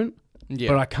the moment. Yeah.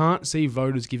 But I can't see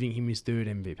voters giving him his third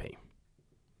MVP.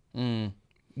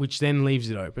 Which then leaves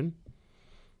it open.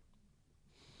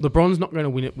 LeBron's not going to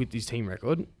win it with his team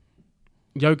record.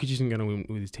 Jokic isn't going to win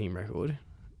with his team record.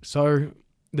 So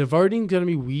the voting's going to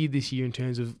be weird this year in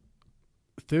terms of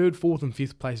third, fourth, and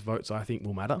fifth place votes, I think,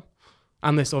 will matter.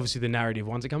 Unless, obviously, the narrative,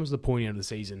 once it comes to the point end of the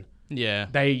season,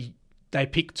 they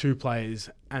pick two players,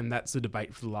 and that's the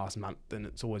debate for the last month, and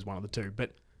it's always one of the two.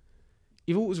 But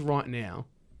if it was right now,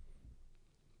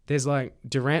 there's like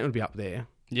Durant would be up there.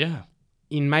 Yeah.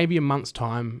 In maybe a month's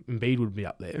time, Embiid would be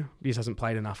up there. He just hasn't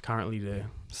played enough currently to...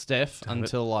 Steph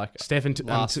until last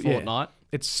fortnight. Yeah.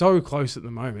 It's so close at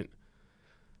the moment.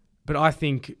 But I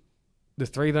think the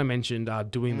three that I mentioned are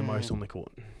doing the most on the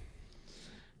court.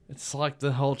 It's like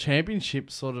the whole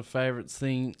championship sort of favourites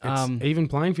thing. It's even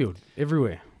playing field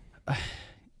everywhere.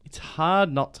 It's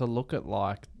hard not to look at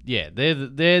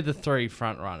they're the three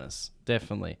front runners,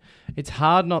 definitely. It's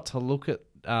hard not to look at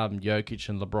Jokic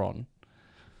and LeBron,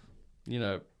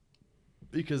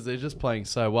 because they're just playing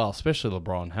so well, especially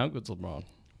LeBron. How good's LeBron?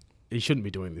 He shouldn't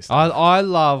be doing this. I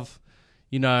love,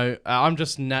 I'm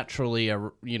just naturally,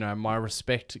 my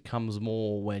respect comes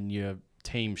more when your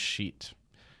team's shit.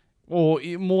 Or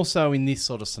more so in this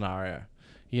sort of scenario.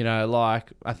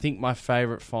 I think my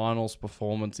favourite finals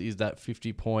performance is that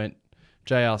 50-point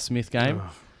J.R. Smith game.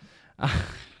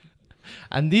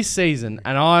 And this season,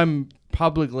 and I'm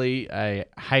publicly a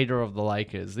hater of the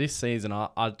Lakers, this season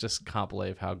I just can't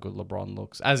believe how good LeBron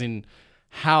looks. As in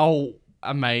how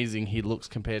amazing he looks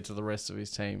compared to the rest of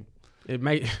his team.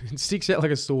 It sticks out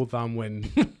like a sore thumb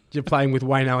when you're playing with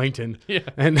Wayne Ellington. Yeah.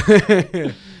 And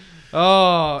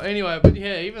anyway, but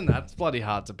yeah, even that's bloody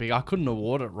hard to pick. I couldn't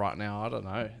award it right now. I don't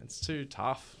know. It's too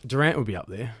tough. Durant would be up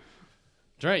there.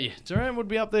 Durant would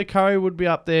be up there. Curry would be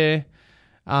up there.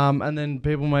 And then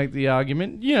people make the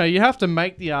argument. You have to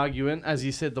make the argument, as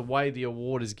you said, the way the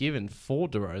award is given for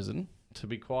DeRozan, to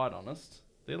be quite honest.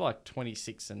 They're like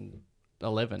 26 and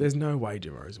 11. There's no way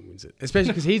DeRozan wins it. Especially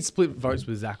because he'd split votes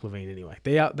with Zach LaVine anyway.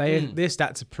 Their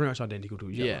stats are pretty much identical to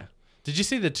each other. Yeah. Did you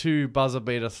see the two buzzer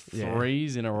beater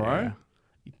threes in a row?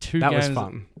 Yeah. That games was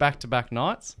fun. Back-to-back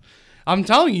nights. I'm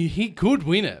telling you, he could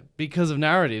win it because of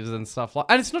narratives and stuff like.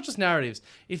 And it's not just narratives.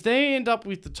 If they end up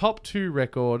with the top 2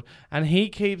 record and he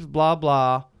keeps blah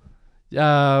blah,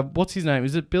 what's his name?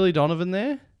 Is it Billy Donovan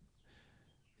there?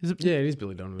 Yeah, it is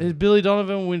Billy Donovan. Is Billy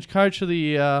Donovan wins Coach of the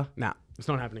Year? Nah, it's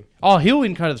not happening. Oh, he'll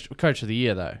win Coach of the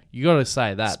Year though. You got to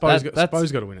say that. Spo's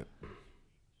got to win it.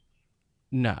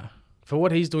 No. For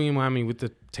what he's doing in Miami with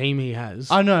the team he has.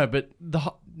 I know, but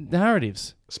the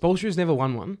narratives. Spoelstra's never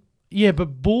won one. Yeah,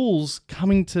 but Bulls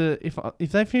coming to...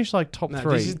 If they finish like top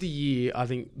 3... This is the year, I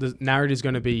think, the narrative is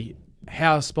going to be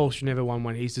how Spoelstra never won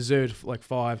one. He's deserved like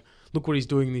 5. Look what he's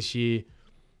doing this year.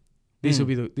 This will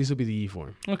be the year for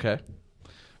him. Okay.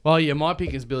 Well, yeah, my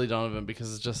pick is Billy Donovan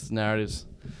because it's just narratives.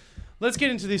 Let's get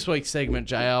into this week's segment,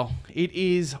 JL. It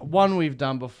is one we've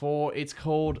done before. It's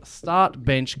called Start,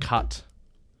 Bench, Cut.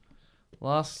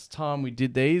 Last time we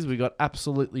did these, we got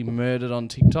absolutely murdered on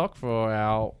TikTok for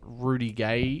our Rudy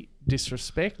Gay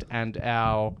disrespect and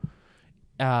our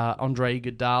Andre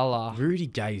Iguodala. Rudy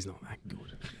Gay's not that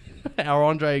good. Our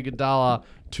Andre Iguodala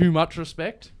too much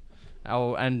respect.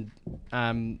 And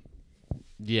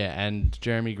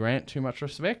Jeremy Grant too much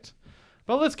respect.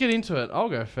 But let's get into it. I'll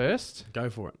go first. Go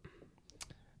for it.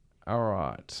 All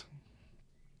right.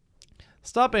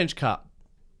 Start, bench, cut.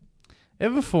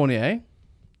 Evan Fournier,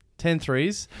 10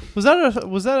 threes. Was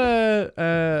that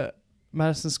a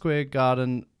Madison Square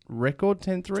Garden record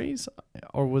 10 threes?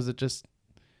 Or was it just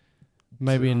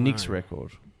maybe a Knicks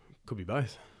record? Could be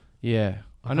both. Yeah.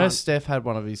 I know Steph had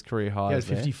one of his career highs.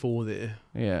 He had 54 there.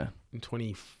 Yeah. In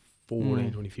 2014,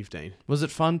 2015. Was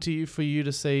it fun for you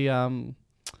to see them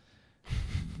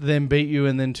beat you,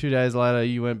 and then 2 days later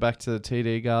you went back to the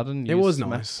TD Garden? It was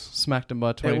nice. Smacked them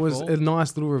by 24. It was a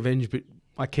nice little revenge, but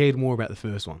I cared more about the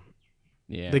first one.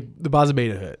 Yeah. The buzzer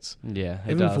beater hurts. Yeah,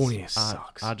 it Even does. Fournier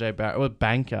sucks. RJ Barrett. Well,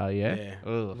 banker, yeah?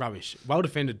 Yeah. Rubbish. Well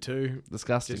defended too.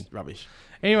 Disgusting. Just rubbish.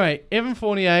 Anyway, Evan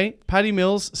Fournier, Patty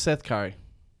Mills, Seth Curry.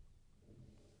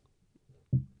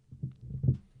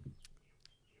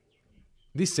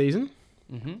 This season,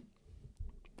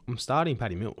 I'm starting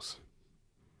Patty Mills.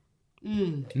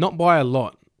 Not by a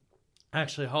lot.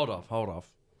 Actually, hold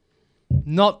off.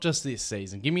 Not just this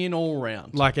season. Give me an all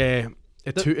round. Like a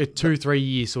 2-3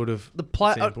 year sort of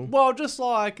sample. Well, just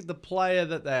like the player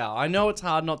that they are. I know it's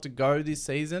hard not to go this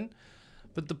season,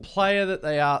 but the player that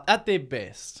they are at their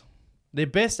best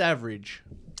average.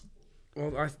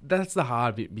 Well, that's the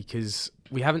hard bit because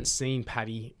we haven't seen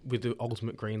Patty with the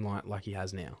ultimate green light like he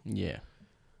has now. Yeah.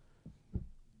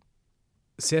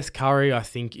 Seth Curry, I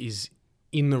think, is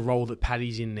in the role that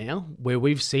Patty's in now, where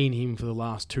we've seen him for the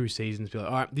last 2 seasons be like,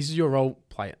 all right, this is your role,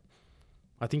 play it.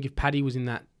 I think if Patty was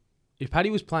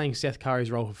playing Seth Curry's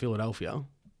role for Philadelphia,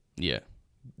 yeah,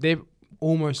 they're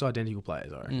almost identical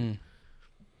players, I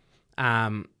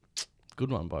reckon.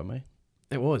 Good one by me.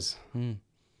 It was. The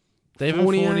Evan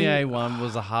Fournier one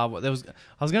was a hard one. I was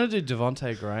going to do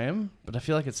Devontae Graham, but I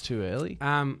feel like it's too early.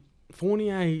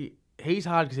 Fournier, he's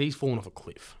hard because he's fallen off a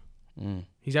cliff.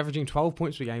 He's averaging 12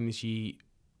 points per game this year,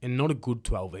 and not a good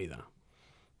 12 either.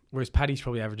 Whereas Patty's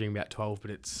probably averaging about 12,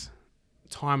 but it's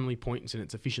timely points and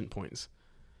it's efficient points.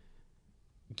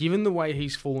 Given the way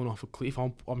he's fallen off a cliff,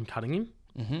 I'm cutting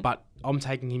him, but I'm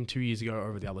taking him 2 years ago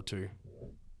over the other two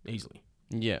easily.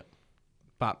 Yeah.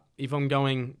 But if I'm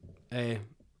going a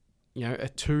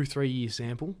 2-3 year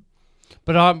sample,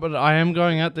 but I am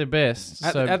going at their best.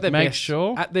 At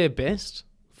their best,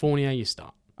 Fournier you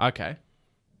start. Okay.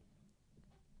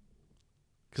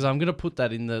 Because I'm going to put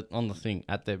that on the thing,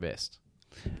 at their best.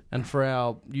 And for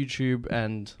our YouTube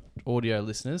and audio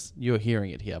listeners, you're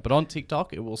hearing it here. But on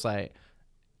TikTok, it will say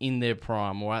in their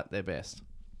prime or at their best.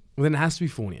 Well, then it has to be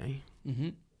Fournier.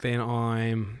 Then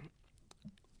I'm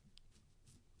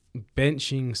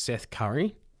benching Seth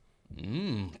Curry.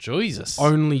 Jesus.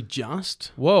 Only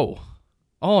just. Whoa.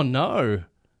 Oh, no.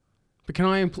 But can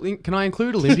I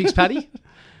include Olympics, Paddy?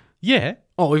 Yeah.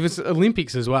 Oh, if it's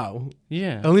Olympics as well.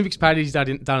 Yeah. Olympics Paddy's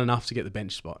done enough to get the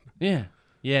bench spot. Yeah.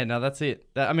 Yeah, no, that's it.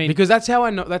 Because that's how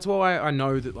I know. That's why I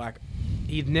know that like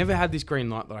he'd never had this green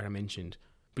light like I mentioned,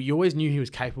 but you always knew he was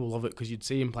capable of it because you'd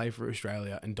see him play for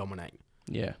Australia and dominate.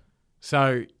 Yeah.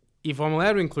 So if I'm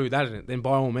allowed to include that in it, then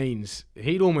by all means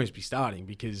he'd almost be starting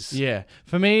because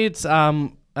for me it's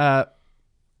and I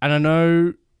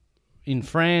know in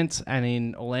France and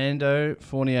in Orlando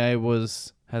Fournier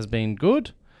has been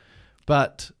good,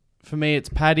 but for me it's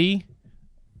Paddy,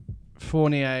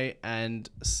 Fournier, and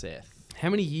Seth. How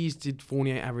many years did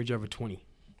Fournier average over 20?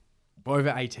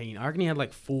 Over 18. I reckon he had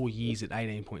like 4 years at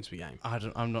 18 points per game.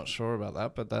 I'm not sure about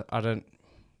that, but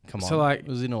come on. So like, it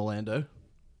was in Orlando.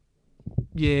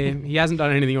 Yeah, he hasn't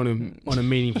done anything on a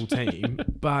meaningful team,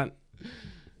 but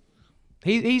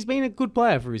he's been a good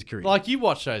player for his career. Like you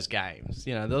watch those games,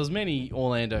 there was many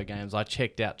Orlando games I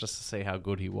checked out just to see how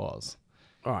good he was.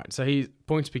 All right, so he's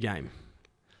points per game.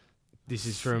 This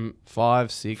is from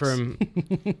 5, 6 from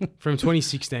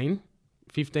 2016.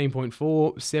 15.4,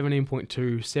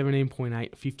 17.2,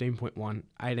 17.8, 15.1,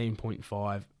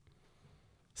 18.5,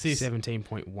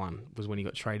 17.1 was when he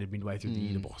got traded midway through the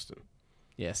year to Boston.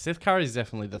 Yeah, Seth Curry is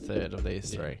definitely the third of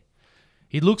these three.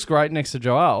 He looks great next to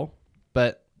Joel,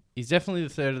 but he's definitely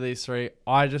the third of these three.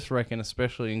 I just reckon,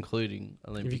 especially including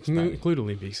Olympics. If you can include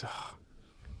Olympics.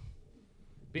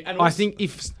 I think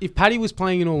if Paddy was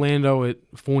playing in Orlando at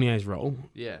Fournier's role,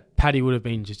 Paddy would have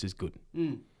been just as good.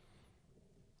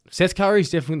 Seth Curry is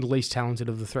definitely the least talented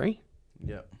of the three.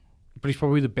 Yeah, but he's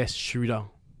probably the best shooter,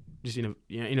 just in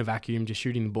a vacuum, just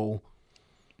shooting the ball.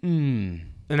 And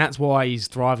that's why he's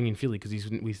thriving in Philly because he's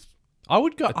with.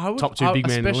 Top two big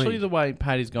man, especially the way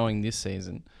Paddy's going this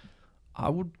season. I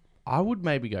would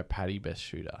maybe go Paddy best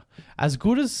shooter. As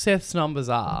good as Seth's numbers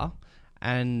are,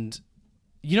 and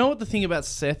you know what the thing about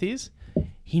Seth is,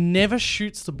 he never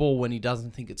shoots the ball when he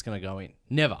doesn't think it's going to go in.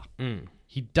 Never.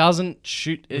 He doesn't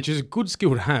shoot... Which is a good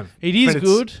skill to have. It is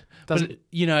good, but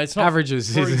it's not...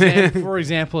 Averages. For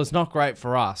example, it's not great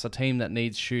for us, a team that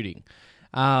needs shooting.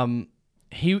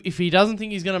 If he doesn't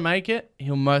think he's going to make it,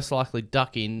 he'll most likely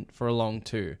duck in for a long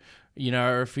two.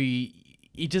 Or if he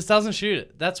he just doesn't shoot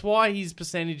it. That's why his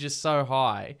percentage is so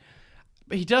high.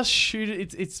 But he does shoot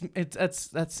it.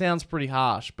 That sounds pretty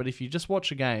harsh. But if you just watch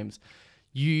the games,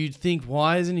 you'd think,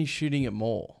 why isn't he shooting it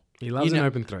more? He loves an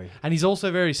open three. And he's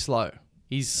also very slow.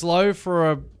 He's slow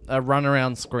for a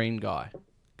run-around screen guy.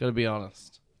 Got to be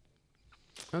honest.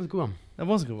 That was a good one. That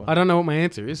was a good one. I don't know what my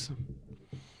answer is.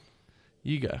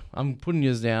 You go. I'm putting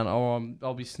yours down.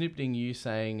 I'll be snippeting you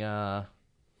saying,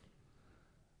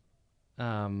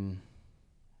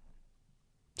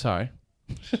 sorry.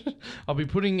 I'll be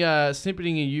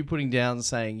snippeting you putting down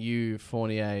saying you,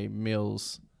 Fournier,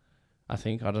 Mills, I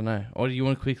think. I don't know. Or do you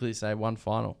want to quickly say one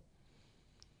final?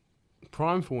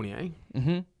 Prime Fournier.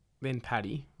 Mm-hmm. Then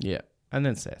Paddy. Yeah. And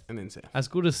then Seth. As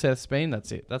good as Seth's been,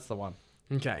 that's it. That's the one.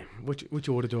 Okay. Which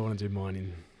order do I want to do mine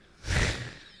in?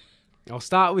 I'll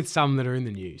start with some that are in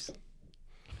the news.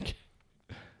 Okay.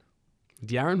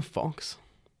 De'Aaron Fox,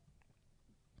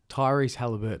 Tyrese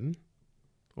Halliburton,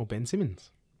 or Ben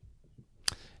Simmons?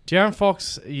 De'Aaron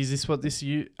Fox, is this what this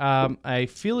you a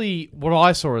Philly, what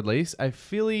I saw at least, a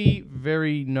Philly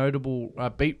very notable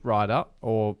beat writer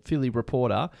or Philly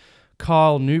reporter,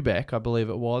 Kyle Neubeck, I believe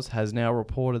it was, has now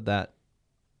reported that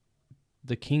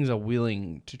the Kings are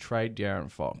willing to trade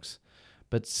De'Aaron Fox.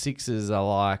 But Sixers are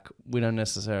like, we don't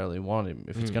necessarily want him.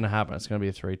 If it's going to happen, it's going to be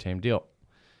a 3-team deal.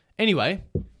 Anyway.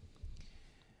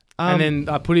 And then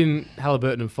I put in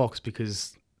Halliburton and Fox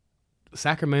because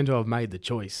Sacramento have made the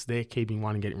choice. They're keeping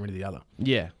one and getting rid of the other.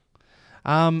 Yeah.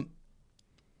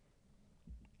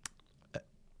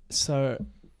 So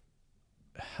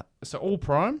all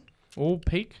prime? All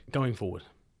peak? Going forward.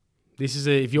 This is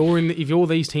if you're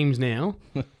these teams now,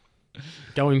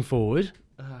 going forward,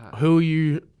 who are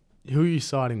you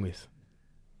siding with?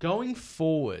 Going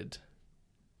forward,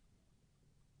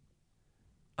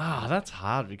 that's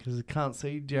hard because I can't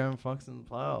see De'Aaron Fox in the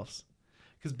playoffs.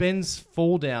 Because Ben's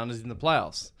fall down is in the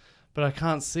playoffs, but I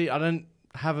don't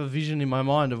have a vision in my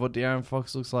mind of what De'Aaron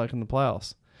Fox looks like in the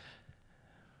playoffs.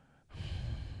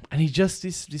 And he just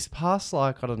this past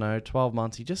 12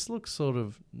 months, he just looks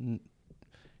looks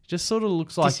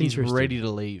like he's ready to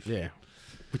leave. Yeah,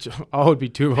 which I would be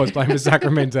too if I was playing for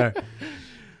Sacramento.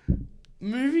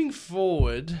 Moving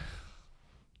forward,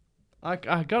 I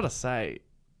gotta say,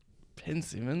 Ben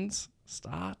Simmons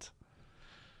start.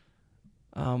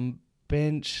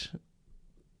 Bench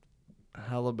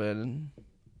Halliburton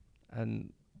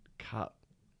and cut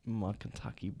my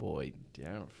Kentucky boy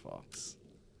De'Aaron Fox.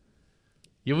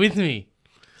 You with me?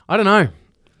 I don't know.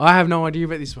 I have no idea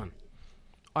about this one.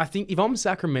 I think if I'm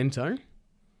Sacramento,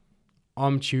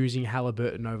 I'm choosing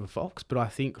Halliburton over Fox, but I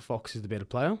think Fox is the better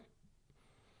player.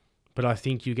 But I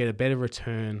think you get a better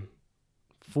return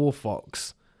for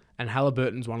Fox, and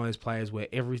Halliburton's one of those players where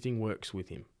everything works with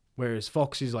him. Whereas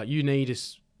Fox is like, you need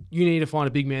to find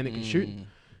a big man that can shoot, and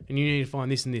you need to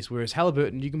find this and this. Whereas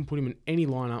Halliburton, you can put him in any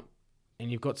lineup,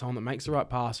 and you've got someone that makes the right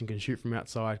pass and can shoot from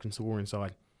outside, can score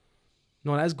inside.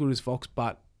 Not as good as Fox,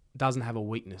 but doesn't have a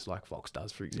weakness like Fox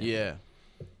does, for example. Yeah.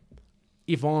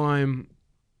 If I'm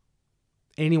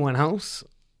anyone else,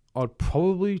 I'd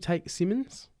probably take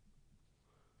Simmons.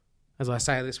 As I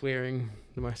say this, wearing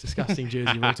the most disgusting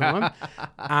jersey of all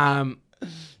time.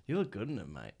 You look good in it,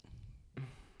 mate.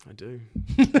 I do.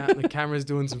 The camera's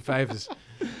doing some favours.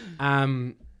 If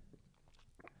I'm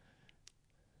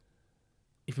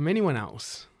anyone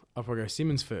else, I'll probably go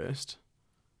Simmons first,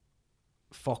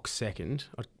 Fox second,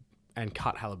 and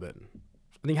cut Halliburton.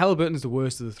 I think Halliburton's the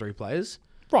worst of the three players.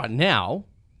 Right now,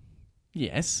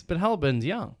 yes, but Halliburton's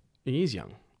young. He is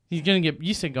young. He's going to get,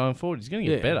 you said going forward, he's going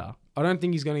to get better. I don't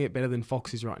think he's going to get better than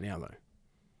Fox is right now, though.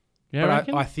 Yeah,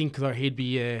 but I think though he'd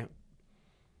be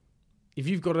if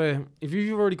you've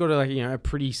already got a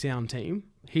pretty sound team,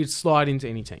 he'd slide into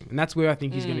any team, and that's where I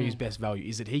think he's going to use best value.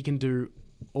 Is that he can do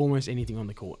almost anything on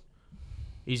the court.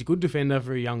 He's a good defender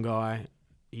for a young guy.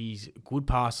 He's a good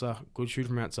passer, good shooter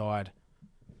from outside,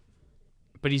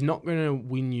 but he's not going to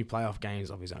win you playoff games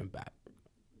off his own bat.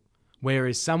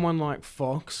 Whereas someone like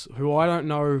Fox, who I don't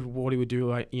know what he would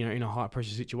do, in a high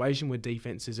pressure situation where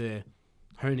defenses are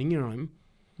honing in on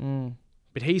him,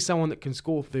 but he's someone that can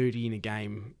score 30 in a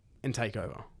game and take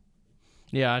over.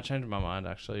 Yeah, I changed my mind.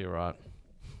 Actually, you're right.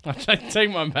 I take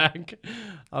my back.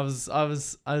 I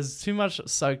was too much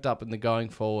soaked up in the going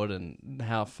forward and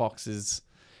how Fox is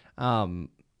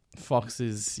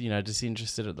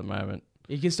disinterested at the moment.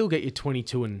 You can still get your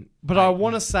 22 and. But I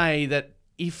want to say that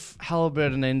if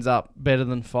Halliburton ends up better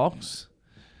than Fox,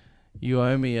 you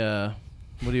owe me a...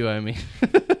 What do you owe me?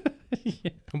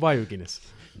 I'll buy you a Guinness.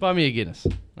 Buy me a Guinness.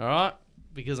 All right?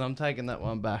 Because I'm taking that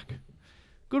one back.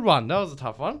 Good one. That was a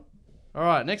tough one. All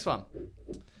right, next one.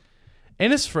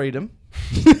 Ennis Freedom.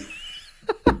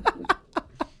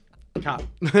 Cut.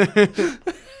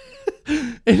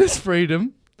 Enes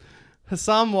Freedom,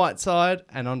 Hassan Whiteside,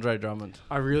 and Andre Drummond.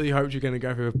 I really hoped you're going to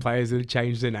go for players that have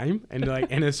changed their name and like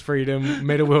Enes Freedom,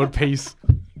 Meta World Peace.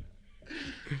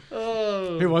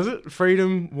 Oh. Who was it?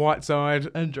 Freedom, Whiteside,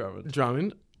 And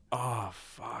Drummond. Oh,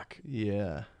 fuck.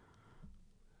 Yeah.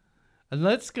 And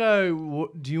let's go.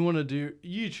 What do you want to do?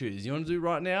 You choose. You want to do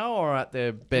right now or at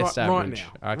their best average?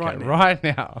 Right now. Okay, right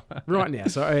now. Right now.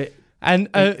 So, and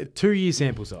 2-year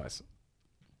sample size.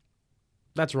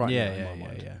 That's right now in my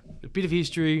mind. Yeah. A bit of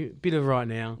history, a bit of right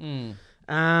now.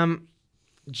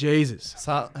 Jesus.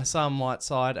 Hassan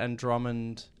Whiteside and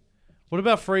Drummond. What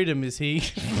about Freedom? Is he?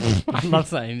 I'm not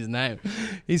saying his name.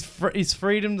 Is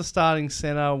Freedom the starting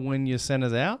center when your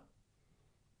center's out?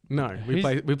 No, we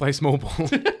play small ball.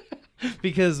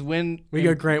 Because when we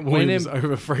go Grant Williams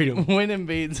over Freedom. When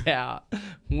Embiid's out,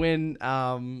 when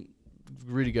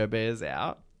Rudy Gobert's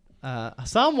out,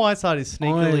 Hassan Whiteside is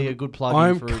sneakily a good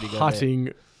plug-in for Rudy Gobert. I'm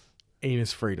cutting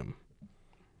Enes Freedom.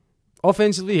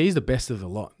 Offensively, he's the best of the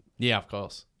lot. Yeah, of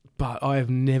course. But I have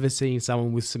never seen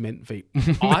someone with cement feet.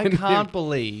 I can't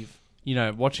believe,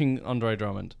 watching Andre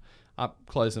Drummond up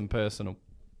close and personal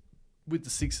with the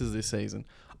Sixers this season,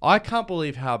 I can't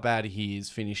believe how bad he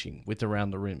is finishing with around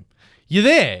the rim. You're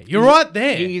there. You're right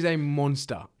there. He's a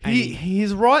monster.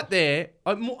 He's right there.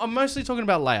 I'm mostly talking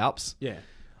about layups. Yeah.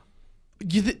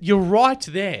 You're right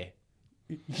there.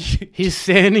 His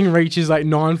standing reach is like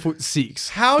 9'6".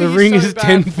 How the are you ring so is bad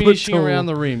 10 finishing foot around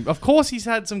the rim? Of course, he's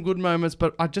had some good moments,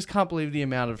 but I just can't believe the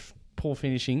amount of poor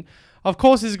finishing. Of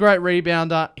course, he's a great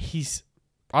rebounder.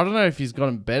 I don't know if he's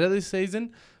gotten better this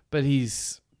season, but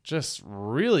he's just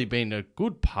really been a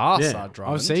good passer.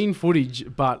 Drummond. I've seen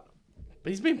footage, but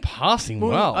he's been passing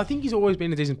well. I think he's always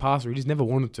been a decent passer. He just never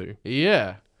wanted to.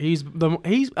 Yeah, he's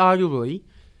arguably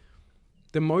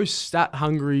the most stat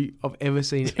hungry I've ever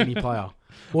seen any player.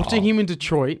 Watching him in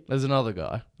Detroit. There's another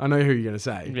guy. I know who you're going to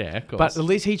say. Yeah, of course. But at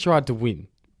least he tried to win.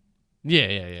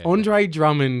 Yeah. Andre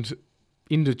Drummond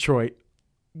in Detroit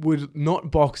would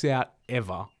not box out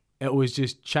ever. It was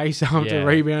just chase after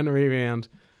rebound.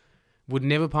 Would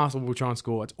never pass the ball, try and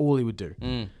score. That's all he would do.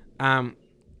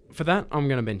 For that, I'm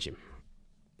going to bench him.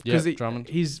 Yeah, Drummond.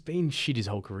 He's been shit his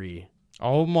whole career.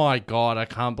 Oh my God, I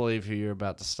can't believe who you're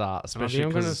about to start. Especially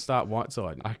I'm going to start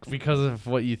Whiteside. Because of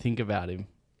what you think about him.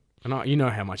 And you know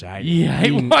how much I hate him. You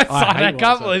hate Whiteside. I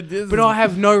can't believe this. But I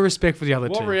have no respect for the other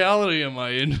two. What reality am I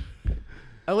in?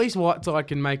 At least Whiteside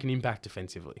can make an impact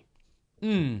defensively.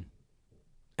 And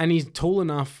he's tall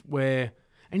enough and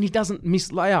he doesn't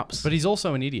miss layups. But he's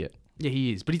also an idiot. Yeah,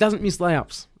 he is. But he doesn't miss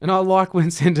layups. And I like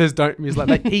when centers don't miss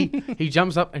layups. He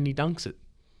jumps up and he dunks it.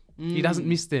 He doesn't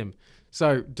miss them.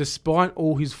 So despite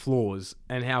all his flaws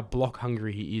and how block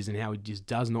hungry he is and how he just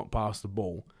does not pass the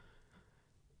ball,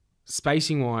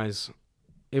 spacing wise,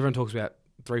 everyone talks about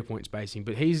 3-point spacing,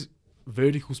 but his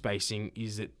vertical spacing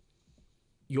is that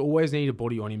you always need a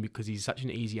body on him because he's such an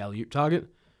easy alley-oop target.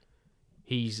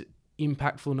 He's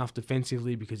impactful enough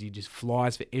defensively because he just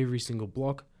flies for every single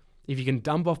block. If you can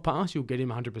dump off pass, you'll get him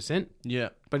 100%. Yeah.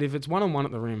 But if it's one-on-one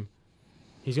at the rim,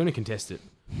 he's going to contest it.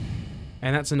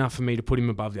 And that's enough for me to put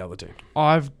him above the other two.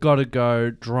 I've got to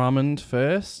go Drummond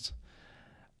first.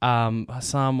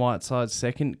 Hassan Whiteside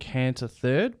second, Cantor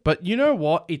third. But you know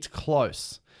what? It's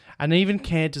close. And even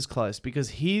Cantor's close because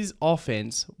his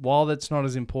offense, while that's not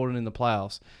as important in the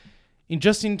playoffs, in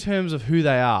terms of who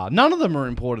they are, none of them are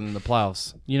important in the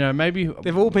playoffs. Maybe...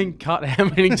 They've all been cut how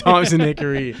many times in their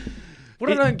career?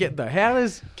 What I don't get, though, how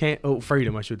does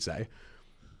Freedom, I should say,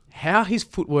 how his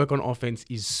footwork on offense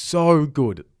is so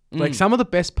good. Like some of the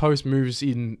best post moves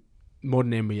in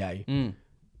modern NBA.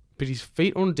 But his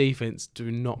feet on defense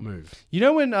do not move. You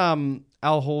know when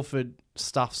Al Horford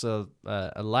stuffs a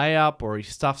layup or he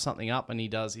stuffs something up and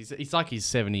he's like he's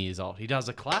 70 years old. He does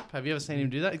a clap. Have you ever seen him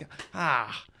do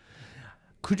that?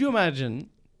 Could you imagine,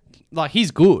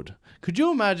 he's good. Could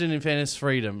you imagine if Enes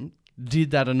Freedom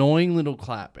did that annoying little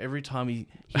clap every time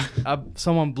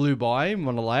someone blew by him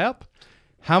on a layup?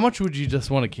 How much would you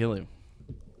just want to kill him?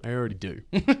 I already do.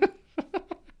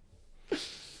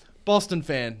 Boston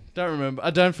fan.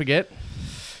 Don't forget.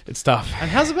 It's tough.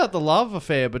 And how's about the love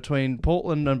affair between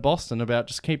Portland and Boston about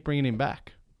just keep bringing him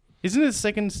back? Isn't it his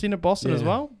second stint at Boston as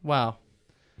well? Wow.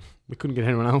 We couldn't get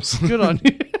anyone else. Good on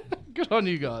you. Good on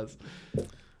you guys.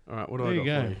 All right, what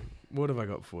have I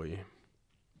got for you?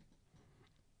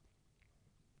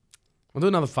 I'll do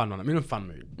another fun one. I'm in a fun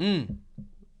mood.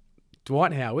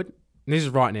 Dwight Howard. And this is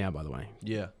right now, by the way.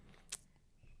 Yeah.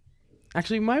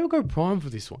 Actually, maybe we'll go prime for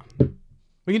this one.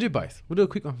 We can do both. We'll do a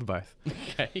quick one for both.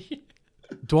 Okay.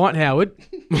 Dwight Howard.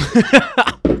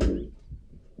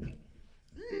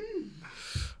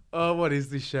 Oh, what is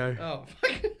this show? Oh.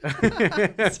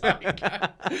 Sorry, go.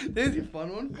 There's your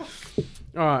fun one.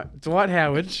 All right. Dwight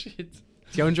Howard,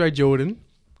 DeAndre Jordan,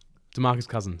 DeMarcus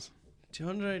Cousins.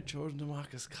 DeAndre Jordan,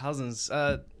 DeMarcus Cousins.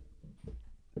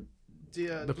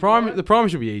 The prime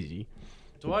should be easy.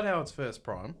 Dwight Howard's first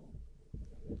prime.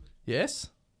 Yes?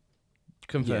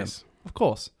 Confirmed. Yes. Of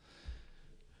course.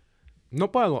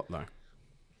 Not by a lot, though.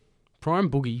 Prime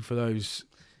Boogie for those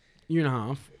year and a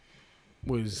half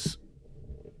was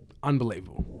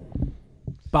unbelievable.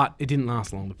 But it didn't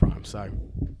last long, the prime, so...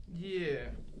 Yeah.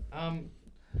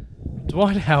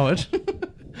 Dwight Howard.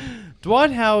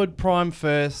 Dwight Howard prime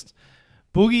first.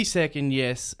 Boogie second,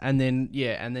 yes. And then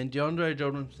DeAndre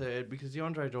Jordan third, because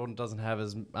DeAndre Jordan doesn't have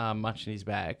as much in his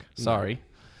bag. Sorry.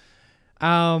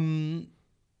 No.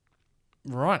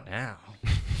 Right now.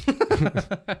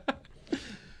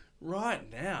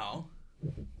 Right now.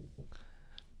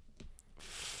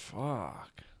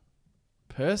 Fuck.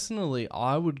 Personally,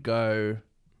 I would go...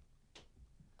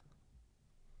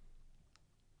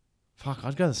 Fuck,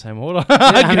 I'd go the same order.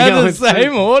 I'd go the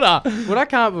same order. What I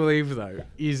can't believe, though,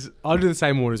 is I'll do the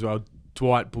same order as well.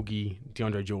 Dwight, Boogie,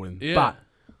 DeAndre Jordan. Yeah. But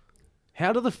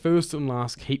how do the first and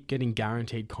last keep getting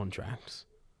guaranteed contracts?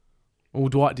 Well,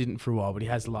 Dwight didn't for a while, but he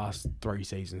has the last 3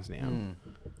 seasons now.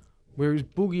 Whereas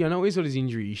Boogie, I know he's got his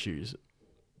injury issues,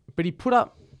 but he put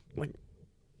up like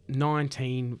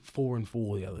 19, 4 and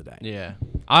 4 the other day. Yeah.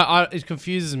 It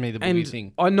confuses me, the Boogie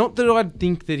thing. Not that I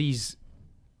think that he's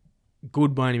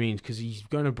good by any means, because he's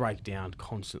going to break down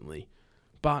constantly.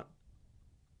 But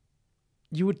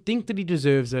you would think that he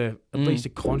deserves at least a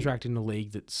contract in the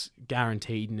league that's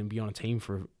guaranteed and be on a team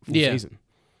for a full season.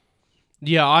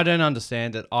 Yeah, I don't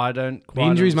understand it. I don't quite The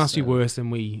injuries understand. must be worse than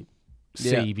we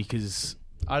see because...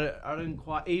 I don't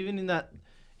quite... Even in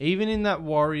that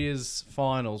Warriors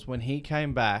finals, when he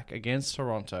came back against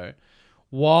Toronto,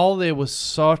 while there was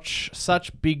such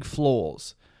big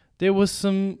flaws, there was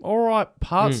some all right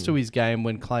parts to his game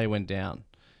when Klay went down.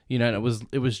 You know, and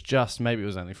it was just, maybe it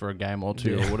was only for a game or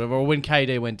two or whatever, or when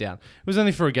KD went down. It was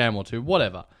only for a game or two,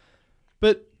 whatever.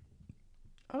 But,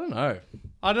 I don't know.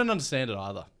 I don't understand it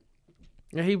either.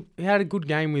 Yeah, he had a good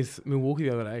game with Milwaukee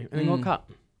the other day and then got cut.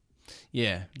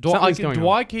 Yeah.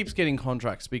 Dwight keeps getting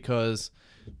contracts because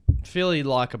Philly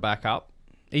like a backup.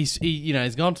 He's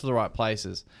gone to the right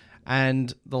places.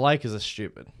 And the Lakers are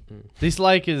stupid. This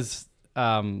Lakers...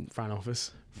 front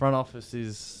office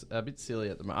is a bit silly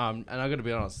at the moment. And I got to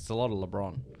be honest, it's a lot of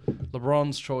LeBron.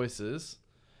 LeBron's choices.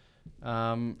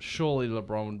 Surely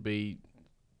LeBron would be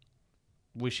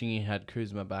wishing he had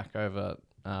Kuzma back over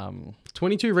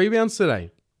 22 rebounds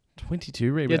today.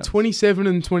 22 rebounds. Yeah, 27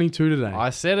 and 22 today. I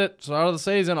said it, start of the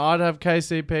season, I'd have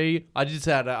KCP. I did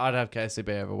say I'd have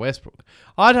KCP over Westbrook.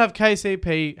 I'd have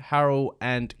KCP, Harrell,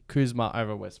 and Kuzma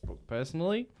over Westbrook,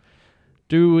 personally.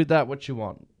 Do with that what you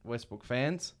want, Westbrook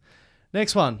fans.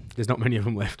 Next one. There's not many of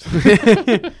them left.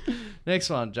 Next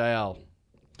one, JL.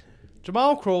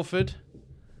 Jamal Crawford,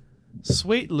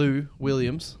 Sweet Lou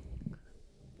Williams,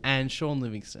 and Sean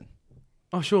Livingston.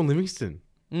 Oh, Sean Livingston.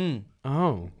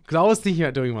 Oh, because I was thinking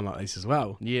about doing one like this as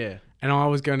well. Yeah. And I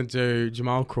was going to do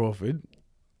Jamal Crawford,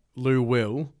 Lou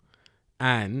Will,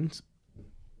 and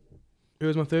who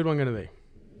was my third one going to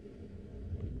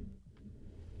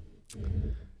be?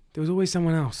 There was always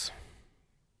someone else.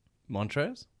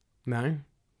 Montrez? No.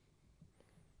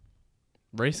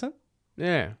 Recent?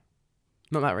 Yeah.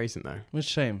 Not that recent, though.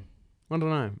 Which team? I don't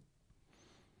know.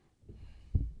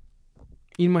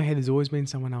 In my head, there's always been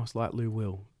someone else like Lou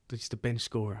Will. Just a bench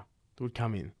scorer that would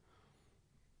come in.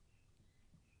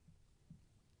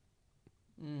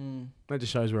 That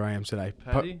just shows where I am today.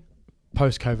 Paddy?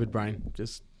 Post-COVID brain.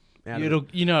 Just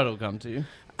it'll come to you.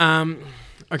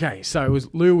 Okay, so it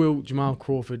was Lou Will, Jamal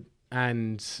Crawford,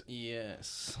 and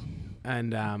yes,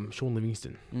 and Sean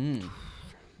Livingston.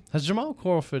 Has Jamal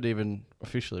Crawford even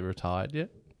officially retired yet?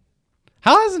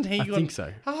 How hasn't he? I think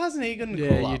so. How hasn't he gotten a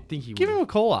call up? You'd think he would. Give him a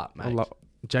call up, mate.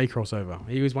 J crossover.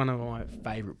 He was one of my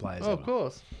favourite players. Oh, of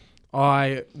course.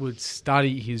 I would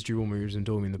study his dribble moves and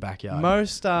do them in the backyard.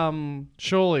 Most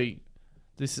surely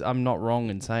this is, I'm not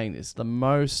wrong in saying this, the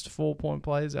most 4-point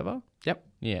players ever? Yep.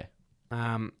 Yeah.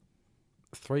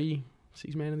 3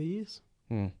 6 man of the years.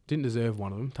 Didn't deserve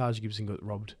one of them. Taj Gibson got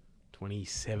robbed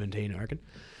 2017, I reckon.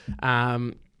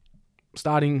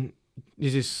 Starting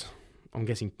is this, I'm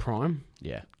guessing, prime.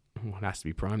 Yeah. Well, it has to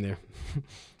be prime there.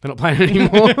 They're not playing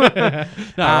anymore.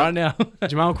 Right now.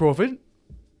 Jamal Crawford.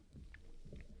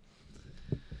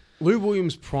 Lou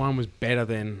Williams' prime was better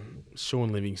than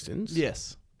Sean Livingston's.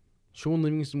 Yes. Sean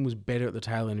Livingston was better at the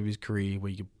tail end of his career where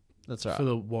you could... That's right. For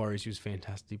the Warriors, he was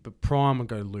fantastic. But prime, I'd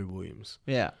go Lou Williams.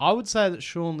 Yeah. I would say that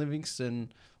Sean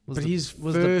Livingston was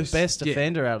the best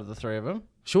defender out of the three of them.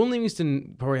 Sean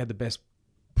Livingston probably had the best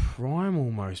prime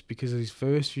almost because of his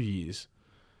first few years.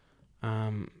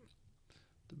 The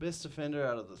best defender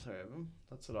out of the three of them.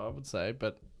 That's what I would say,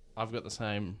 but I've got the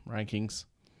same rankings.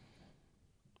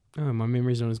 Oh, my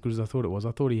memory's not as good as I thought it was.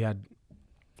 I thought he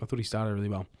started really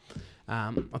well.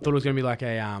 I thought it was going to be like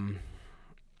a I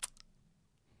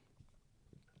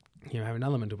have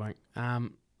another mental blank.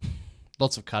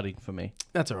 Lots of cutting for me.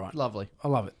 That's all right. Lovely. I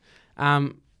love it.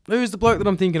 Who's the bloke that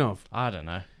I'm thinking of? I don't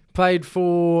know. Played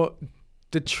for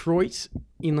Detroit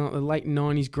in the late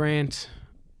 90s. Grant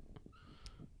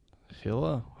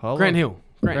Hill. Grant Hill.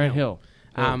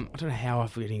 I don't know how I'm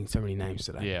forgetting so many names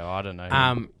today. Yeah, I don't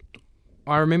know.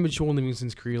 I remembered Sean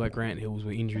Livingston's career like Grant Hill's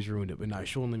where injuries ruined it, but no,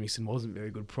 Sean Livingston wasn't very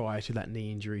good prior to that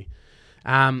knee injury.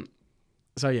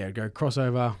 So yeah, go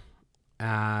crossover,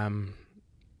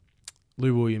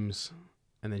 Lou Williams,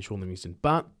 and then Sean Livingston.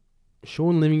 But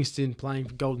Sean Livingston playing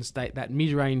for Golden State, that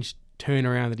mid-range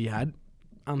turnaround that he had,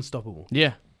 unstoppable.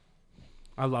 Yeah.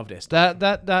 I loved Esther.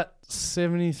 That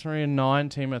 73-9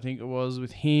 team, I think it was,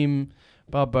 with him,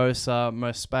 Barbosa,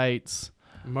 Mo Spates.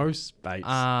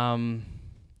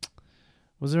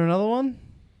 Was there another one?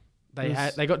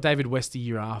 They got David West the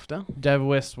year after. David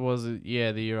West was the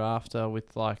year after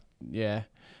with Barbosa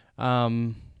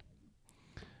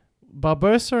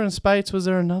and Spates. Was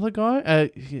there another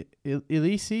guy?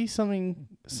 Elise something,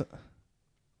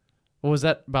 or was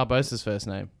that Barbosa's first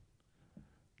name?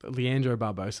 Leandro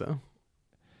Barbosa.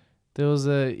 There was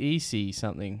a EC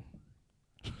something.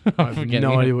 I have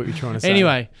no idea what you're trying to say.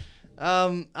 Anyway,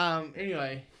 yeah,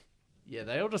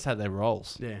 they all just had their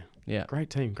roles. Yeah. Great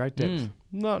team, great depth.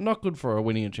 Not good for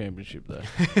winning a championship though.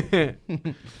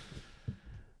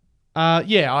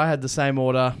 Yeah, I had the same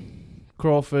order: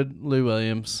 Crawford, Lou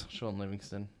Williams, Sean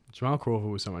Livingston. Jamal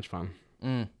Crawford was so much fun.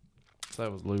 So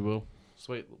that was Lou Will.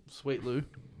 Sweet Lou.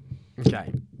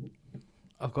 Okay.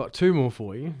 I've got two more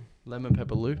for you. Lemon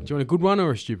pepper Lou. Do you want a good one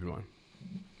or a stupid one?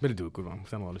 Better do a good one. We've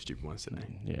done a lot of stupid ones today.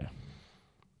 Yeah.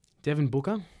 Devin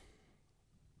Booker,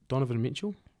 Donovan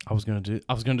Mitchell. I was gonna do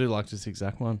like this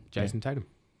exact one. Jason Tatum.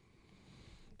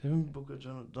 Devin Booker,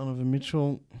 Donovan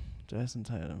Mitchell, Jason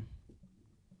Tatum.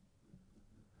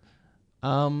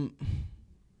 For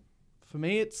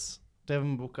me, it's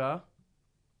Devin Booker.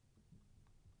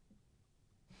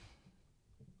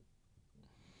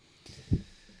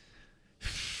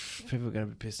 People are going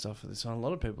to be pissed off at this one. A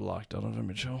lot of people like Donovan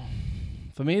Mitchell.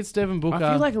 For me, it's Devin Booker.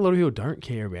 I feel like a lot of people don't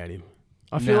care about him.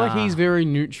 I feel like he's very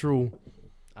neutral.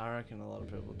 I reckon a lot of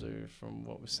people do from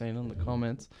what we've seen on the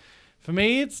comments. For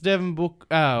me, it's Devin Booker.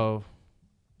 Oh,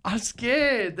 I'm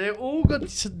scared. They've all got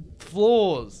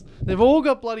flaws. They've all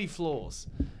got bloody flaws.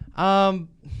 I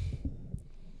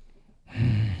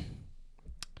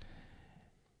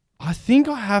think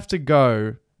I have to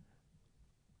go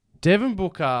Devin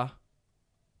Booker,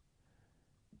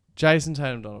 Jason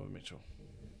Tatum, Donovan Mitchell.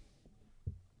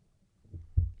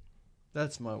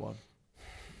 That's my one.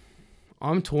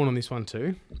 I'm torn on this one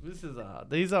too. This is hard.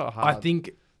 These are hard. I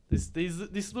think this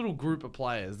little group of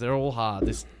players, they're all hard.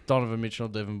 This Donovan Mitchell,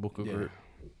 Devin Booker group.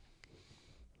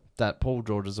 That Paul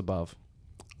George is above.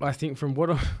 I think from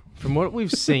what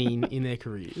we've seen in their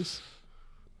careers,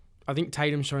 I think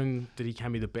Tatum's shown that he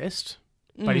can be the best,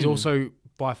 but he's also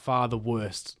by far the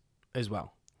worst as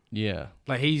well. Yeah,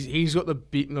 like he's got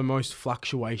the most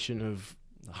fluctuation of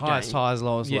highest highs,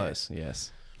 lowest lows.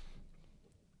 Yes.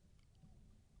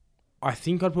 I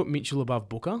think I'd put Mitchell above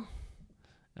Booker.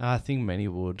 I think many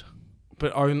would.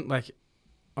 But I'm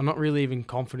not really even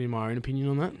confident in my own opinion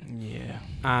on that. Yeah.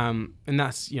 And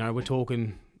that's, we're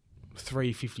talking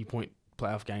 3 50-point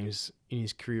playoff games in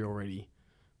his career already.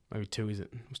 Maybe 2, is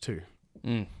it? It was 2.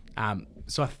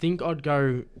 So I think I'd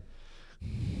go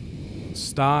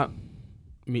start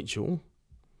Mitchell.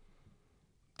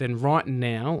 Then right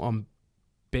now I'm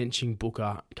benching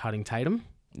Booker, cutting Tatum.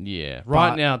 Yeah.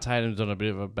 Right now, Tatum's on a bit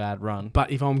of a bad run.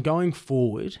 But if I'm going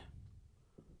forward,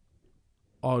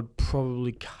 I'd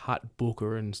probably cut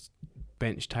Booker and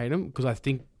bench Tatum because I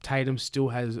think Tatum still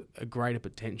has a greater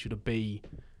potential to be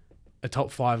a top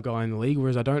 5 guy in the league,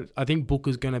 whereas I think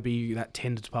Booker's going to be that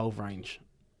 10 to 12 range.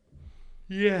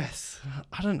 Yes.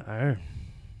 I don't know.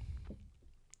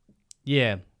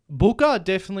 Yeah. Booker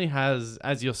definitely has,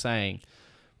 as you're saying,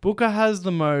 Booker has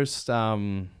the most...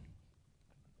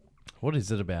 what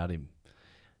is it about him?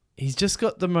 He's just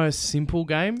got the most simple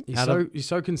game. He's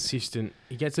so consistent.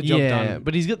 He gets the job done. Yeah,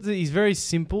 but he's very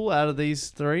simple out of these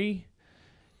 3.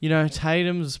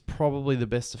 Tatum's probably the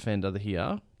best defender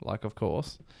here, of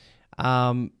course.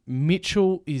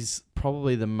 Mitchell is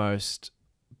probably the most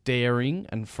daring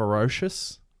and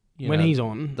ferocious he's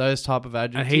on. Those type of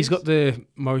adjectives. And he's got the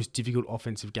most difficult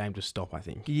offensive game to stop, I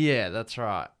think. Yeah, that's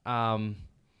right.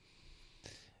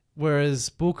 Whereas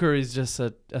Booker is just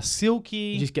a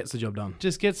silky... He just gets the job done.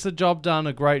 Just gets the job done,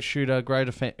 a great shooter,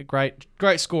 great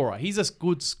scorer. He's a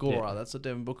good scorer. Yeah. That's what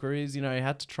Devin Booker is. You know, he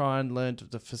had to try and learn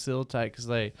to facilitate because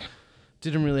they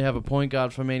didn't really have a point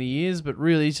guard for many years, but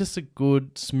really he's just a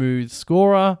good, smooth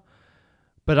scorer.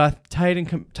 But Tatum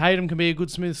can be a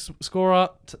good, smooth scorer.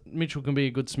 Mitchell can be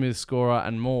a good, smooth scorer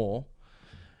and more.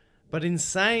 But in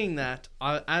saying that,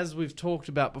 as we've talked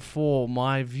about before,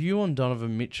 my view on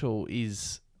Donovan Mitchell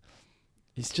is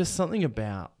just something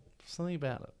about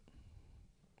it.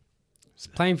 He's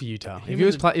playing for Utah.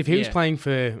 If he was playing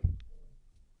for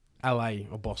LA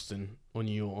or Boston or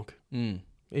New York,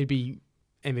 he'd be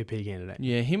MVP candidate.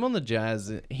 Yeah, him and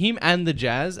the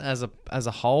Jazz as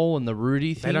a whole and the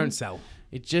Rudy thing. They don't sell.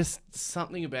 It's just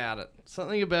something about it.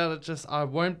 Something about it just I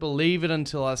won't believe it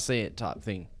until I see it type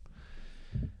thing.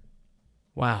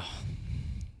 Wow.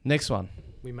 Next one.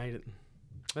 We made it.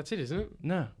 That's it, isn't it?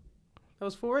 No. That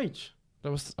was 4 each.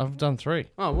 I've done 3.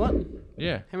 Oh, what?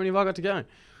 Yeah. How many have I got to go?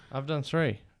 I've done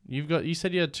 3. You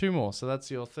said you had 2 more, so that's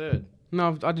your 3rd.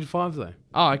 No, I did 5 though.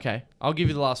 Oh, okay. I'll give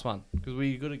you the last one because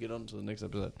we got to get on to the next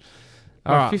episode.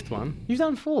 All right. 5th one. You've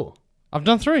done 4. I've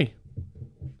done 3.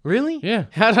 Really? Yeah.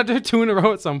 How did I do 2 in a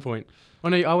row at some point? Oh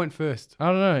no, I went first. I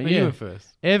don't know. No, yeah. You went first.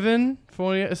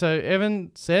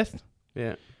 Evan, Seth.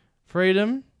 Yeah.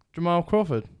 Freedom, Jamal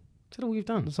Crawford. That's all you've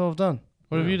done. That's all I've done.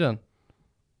 What have you done?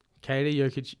 KD,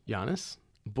 Jokic, Giannis,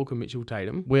 Booker, Mitchell,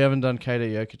 Tatum. We haven't done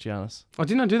KD, Jokic, Giannis. Oh,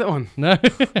 didn't I do that one? No.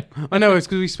 I know, it's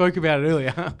because we spoke about it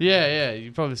earlier. Yeah,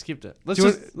 you probably skipped it. Do you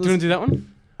want to do that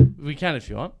one? We can if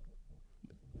you want.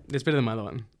 It's better than my other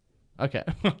one. Okay.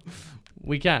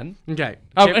 We can. Okay.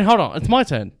 Oh, and hold on. It's my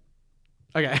turn.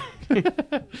 Okay.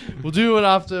 We'll do it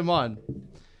after mine.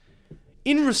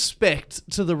 In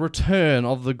respect to the return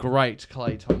of the great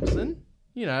Klay Thompson,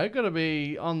 got to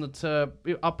be on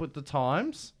the up with the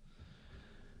times.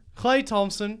 Klay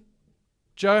Thompson,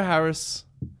 Joe Harris,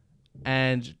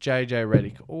 and JJ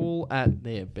Redick, all at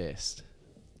their best.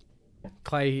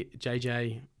 Klay,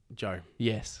 JJ, Joe.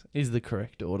 Yes, is the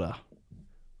correct order.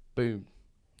 Boom.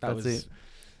 That's it.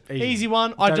 Easy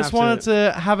one. I just wanted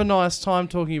to have a nice time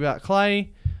talking about Klay.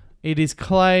 It is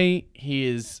Klay. He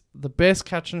is the best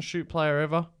catch and shoot player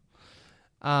ever.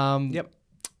 Yep.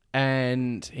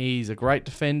 And he's a great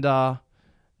defender.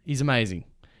 He's amazing.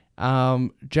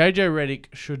 JJ Redick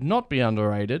should not be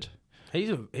underrated. He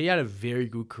had a very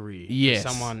good career. Yes. For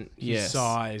someone his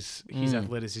size, his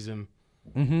athleticism.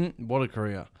 Mm-hmm. What a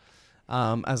career.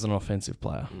 As an offensive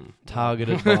player,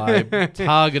 targeted by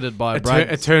Brad,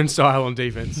 a turnstile on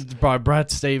defense by Brad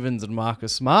Stevens and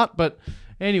Marcus Smart. But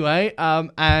anyway,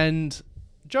 and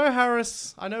Joe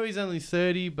Harris, I know he's only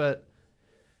 30, but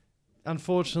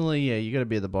unfortunately, you got to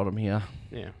be at the bottom here.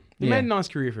 Yeah, he made a nice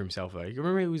career for himself though. You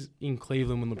remember he was in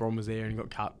Cleveland when LeBron was there and he got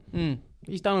cut.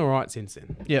 He's done all right since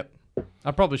then. Yep,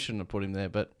 I probably shouldn't have put him there,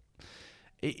 but.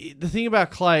 The thing about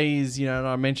Klay is, and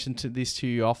I mentioned this to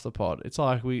you off the pod, it's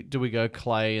like, do we go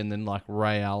Klay and then like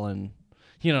Ray Allen?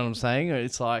 You know what I'm saying?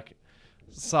 It's like,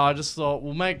 so I just thought,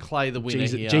 we'll make Klay the winner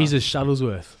here. Jesus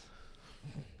Shuttlesworth.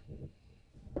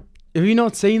 Have you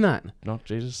not seen that? Not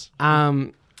Jesus.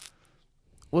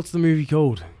 What's the movie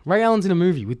called? Ray Allen's in a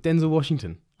movie with Denzel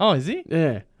Washington. Oh, is he?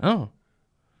 Yeah. Oh.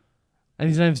 And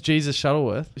his name's Jesus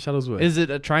Shuttlesworth. Is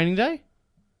it a Training Day?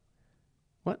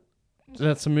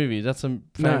 That's a movie. That's a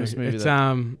famous movie. It's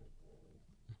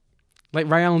like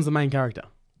Ray Allen's the main character.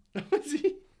 Is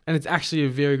he? And it's actually a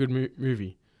very good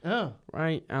movie. Oh.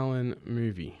 Ray Allen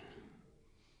movie.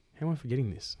 How am I forgetting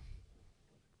this?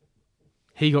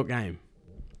 He Got Game.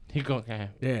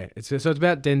 Yeah. So it's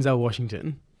about Denzel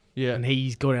Washington. Yeah. And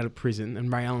he's got out of prison and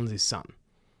Ray Allen's his son.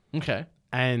 Okay.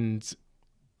 And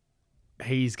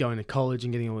he's going to college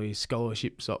and getting all these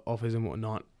scholarships offers and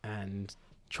whatnot, and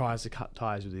tries to cut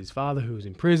ties with his father who was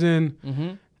in prison.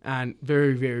 Mm-hmm. And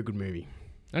very, very good movie.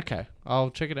 Okay. I'll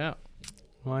check it out.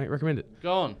 I recommend it.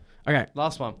 Go on. Okay.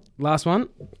 Last one.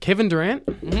 Kevin Durant,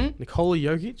 mm-hmm. Nikola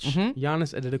Jokic,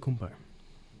 Giannis Antetokounmpo.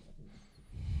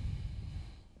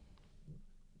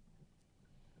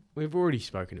 We've already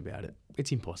spoken about it.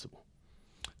 It's impossible.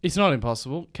 It's not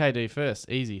impossible. KD first.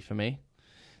 Easy for me.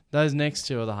 Those next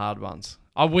two are the hard ones.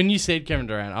 When you said Kevin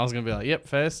Durant, I was going to be like, yep,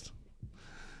 first.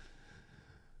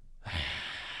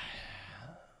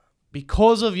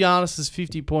 Because of Giannis's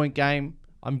 50-point game,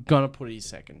 I'm going to put his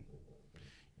second.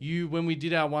 When we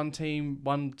did our best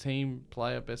one team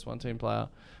player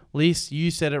list,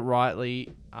 you said it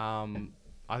rightly. I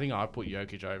think I put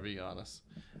Jokic over Giannis.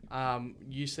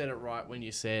 You said it right when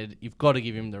you said you've got to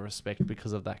give him the respect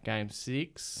because of that game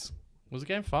 6. Was it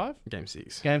game 5? Game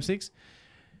 6. Game 6.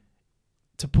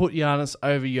 To put Giannis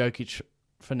over Jokic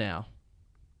for now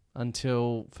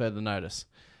until further notice.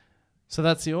 So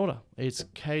that's the order. It's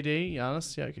KD,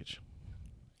 Giannis, Jokic.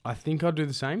 I think I'd do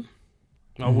the same.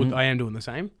 Mm-hmm. I am doing the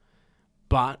same.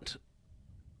 But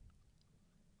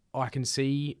I can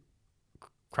see,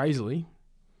 crazily...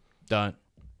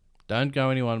 Don't go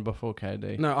anyone before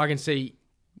KD. No, I can see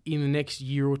in the next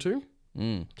year or two,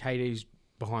 KD's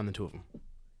behind the two of them.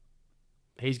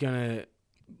 He's going to...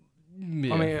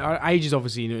 Yeah. I mean, age is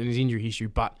obviously in his injury history,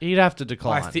 but... He'd have to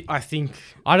decline. I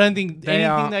don't think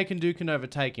anything they can do can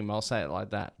overtake him. I'll say it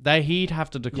like that. He'd have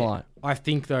to decline. Yeah, I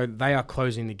think, though, they are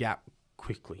closing the gap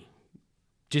quickly.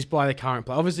 Just by the current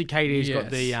play. Obviously, KD's got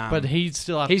the... but he'd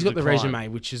still have he's to got decline. the resume,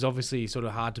 which is obviously sort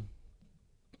of hard to...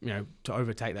 to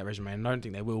overtake that resume, and I don't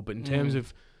think they will. But in terms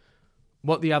of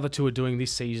what the other two are doing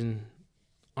this season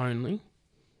only,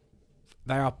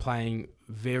 they are playing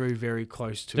very, very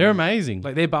close to... They're amazing.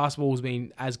 Like, their basketball's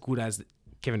been as good as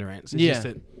Kevin Durant's. It's just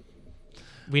that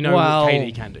we know what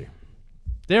KD can do.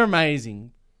 They're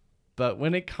amazing, but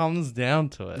when it comes down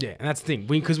to it... Yeah, and that's the thing.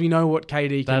 Because we know what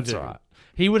KD can do. That's right.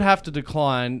 He would have to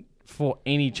decline for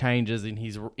any changes in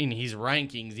his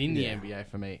rankings in the NBA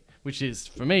for me. Which is,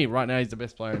 for me, right now, he's the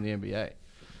best player in the NBA.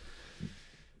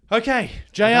 Okay,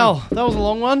 JL, that was a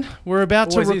long one. We're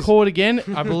about to record again.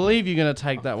 I believe you're going to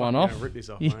take that one off. Rip this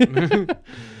off, mate.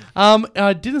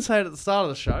 I didn't say it at the start of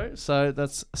the show, so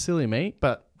that's silly me,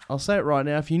 but I'll say it right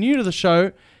now. If you're new to the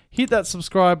show, hit that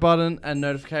subscribe button and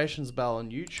notifications bell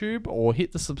on YouTube, or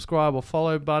hit the subscribe or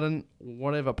follow button,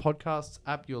 whatever podcast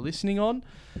app you're listening on.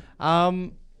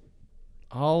 We're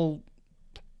going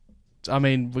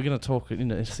to talk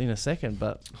in a second,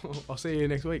 but... I'll see you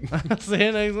next week. See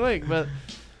you next week. But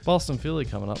Boston Philly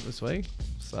coming up this week,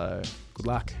 so... Good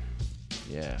luck.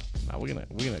 Yeah. No, we're gonna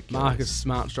kill Marcus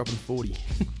Smart's dropping 40.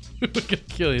 We're going to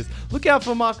kill this. Look out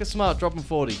for Marcus Smart dropping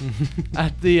 40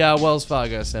 at the Wells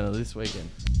Fargo Center this weekend.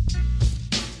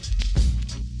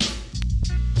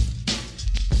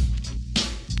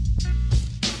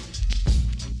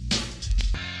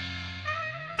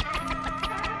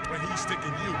 But he's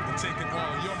sticking you and taking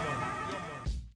all your money.